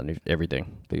can handle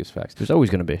everything. Biggest facts. There's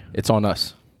always going to be. It's on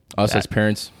us as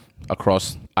parents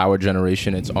across our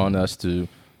generation. It's on us to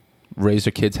raise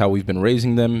our kids how we've been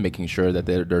raising them, making sure that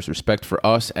there's respect for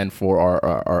us and for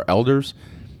our elders.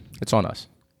 It's on us.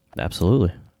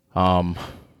 Absolutely.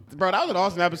 Bro, that was an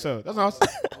awesome episode. That's awesome.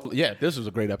 Yeah, this was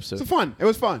a great episode. It's fun. It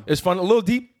was fun. It's fun, a little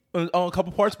deep on a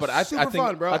couple parts, but I Super think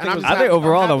fun, bro. I think, And it was- I think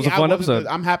overall that was a happy I fun wasn't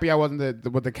episode. I'm happy I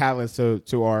wasn't with the catalyst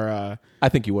to our I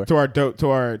think you were. to our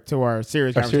serious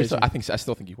Seriously, conversation. I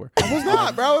still think you were. It was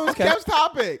not, bro. It was Kev's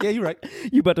topic. Yeah, you're right.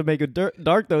 You about to make it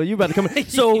dark, though. You about to come in.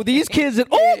 So these kids,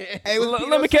 Hey, it was let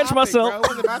Pino's me catch topic, myself. Bro. It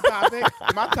wasn't my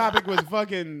topic. My topic was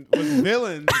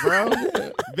villains, bro.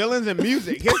 Villains and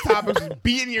music. His topic was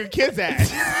beating your kid's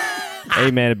ass.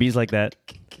 Hey, man, it be like that.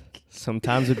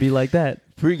 Sometimes it be like that.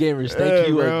 Pre-gamers, thank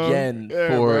you bro. again Yeah,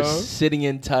 for bro. sitting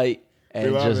in tight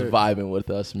and love just it. vibing with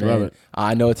us, man. Love it.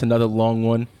 I know it's another long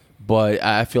one, but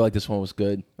I feel like this one was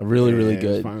good. Really, really Yeah, it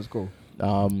was good. fun. It was cool.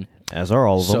 As are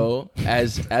all of them. So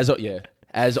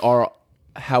as our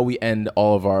how we end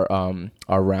all of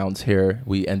our rounds here,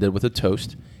 we ended with a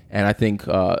toast, and I think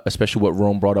especially what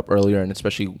Rome brought up earlier, and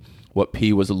especially what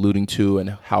P was alluding to,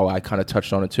 and how I kind of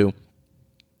touched on it too.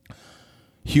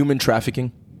 Human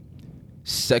trafficking,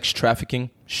 sex trafficking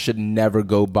should never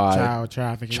go by. Child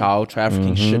trafficking. Child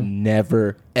trafficking should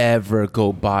never ever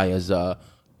go by as a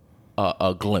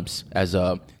glimpse, as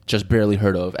a just barely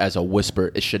heard of, as a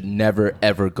whisper. It should never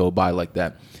ever go by like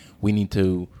that. We need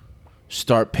to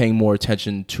start paying more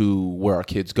attention to where our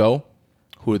kids go,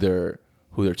 who they're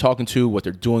talking to, what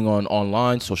they're doing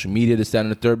online, social media, this, that,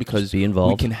 and the third, because Just be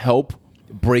involved. we can help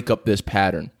break up this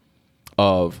pattern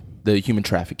of the human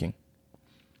trafficking.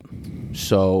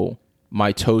 So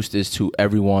my toast is to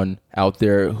everyone out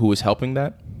there who is helping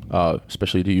that,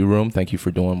 especially to you, Room. Thank you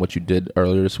for doing what you did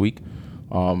earlier this week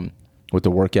with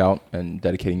the workout and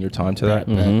dedicating your time to that.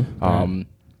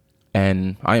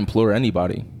 And I implore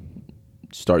anybody,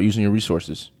 start using your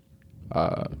resources.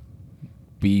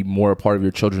 Be more a part of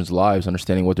your children's lives,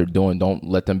 understanding what they're doing. Don't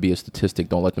let them be a statistic.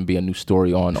 Don't let them be a new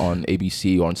story on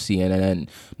ABC or on CNN.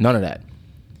 None of that.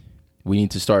 We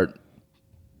need to start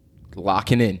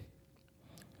locking in.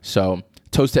 So,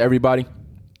 toast to everybody.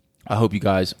 I hope you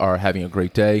guys are having a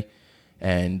great day.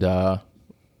 And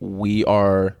we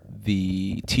are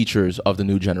the teachers of the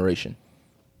new generation.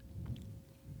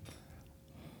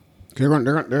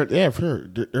 They're for sure.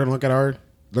 They're gonna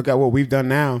look at what we've done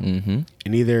now, and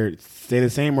either stay the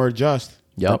same or adjust.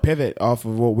 Yep. Or pivot off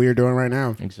of what we're doing right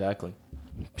now. Exactly.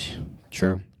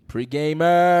 True.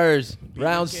 Pre-gamers,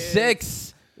 round kids.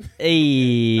 6. Hey.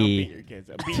 Your kids.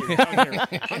 I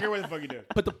don't care what the fuck you do.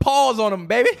 Put the paws on them,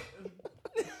 baby.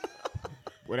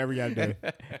 Whatever you gotta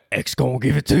do. X gonna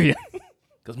give it to you.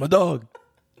 Because my dog.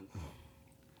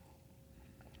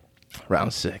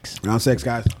 Round 6. Round 6,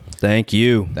 guys. Thank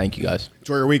you. Thank you, guys.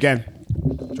 Enjoy your weekend.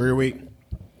 Enjoy your week.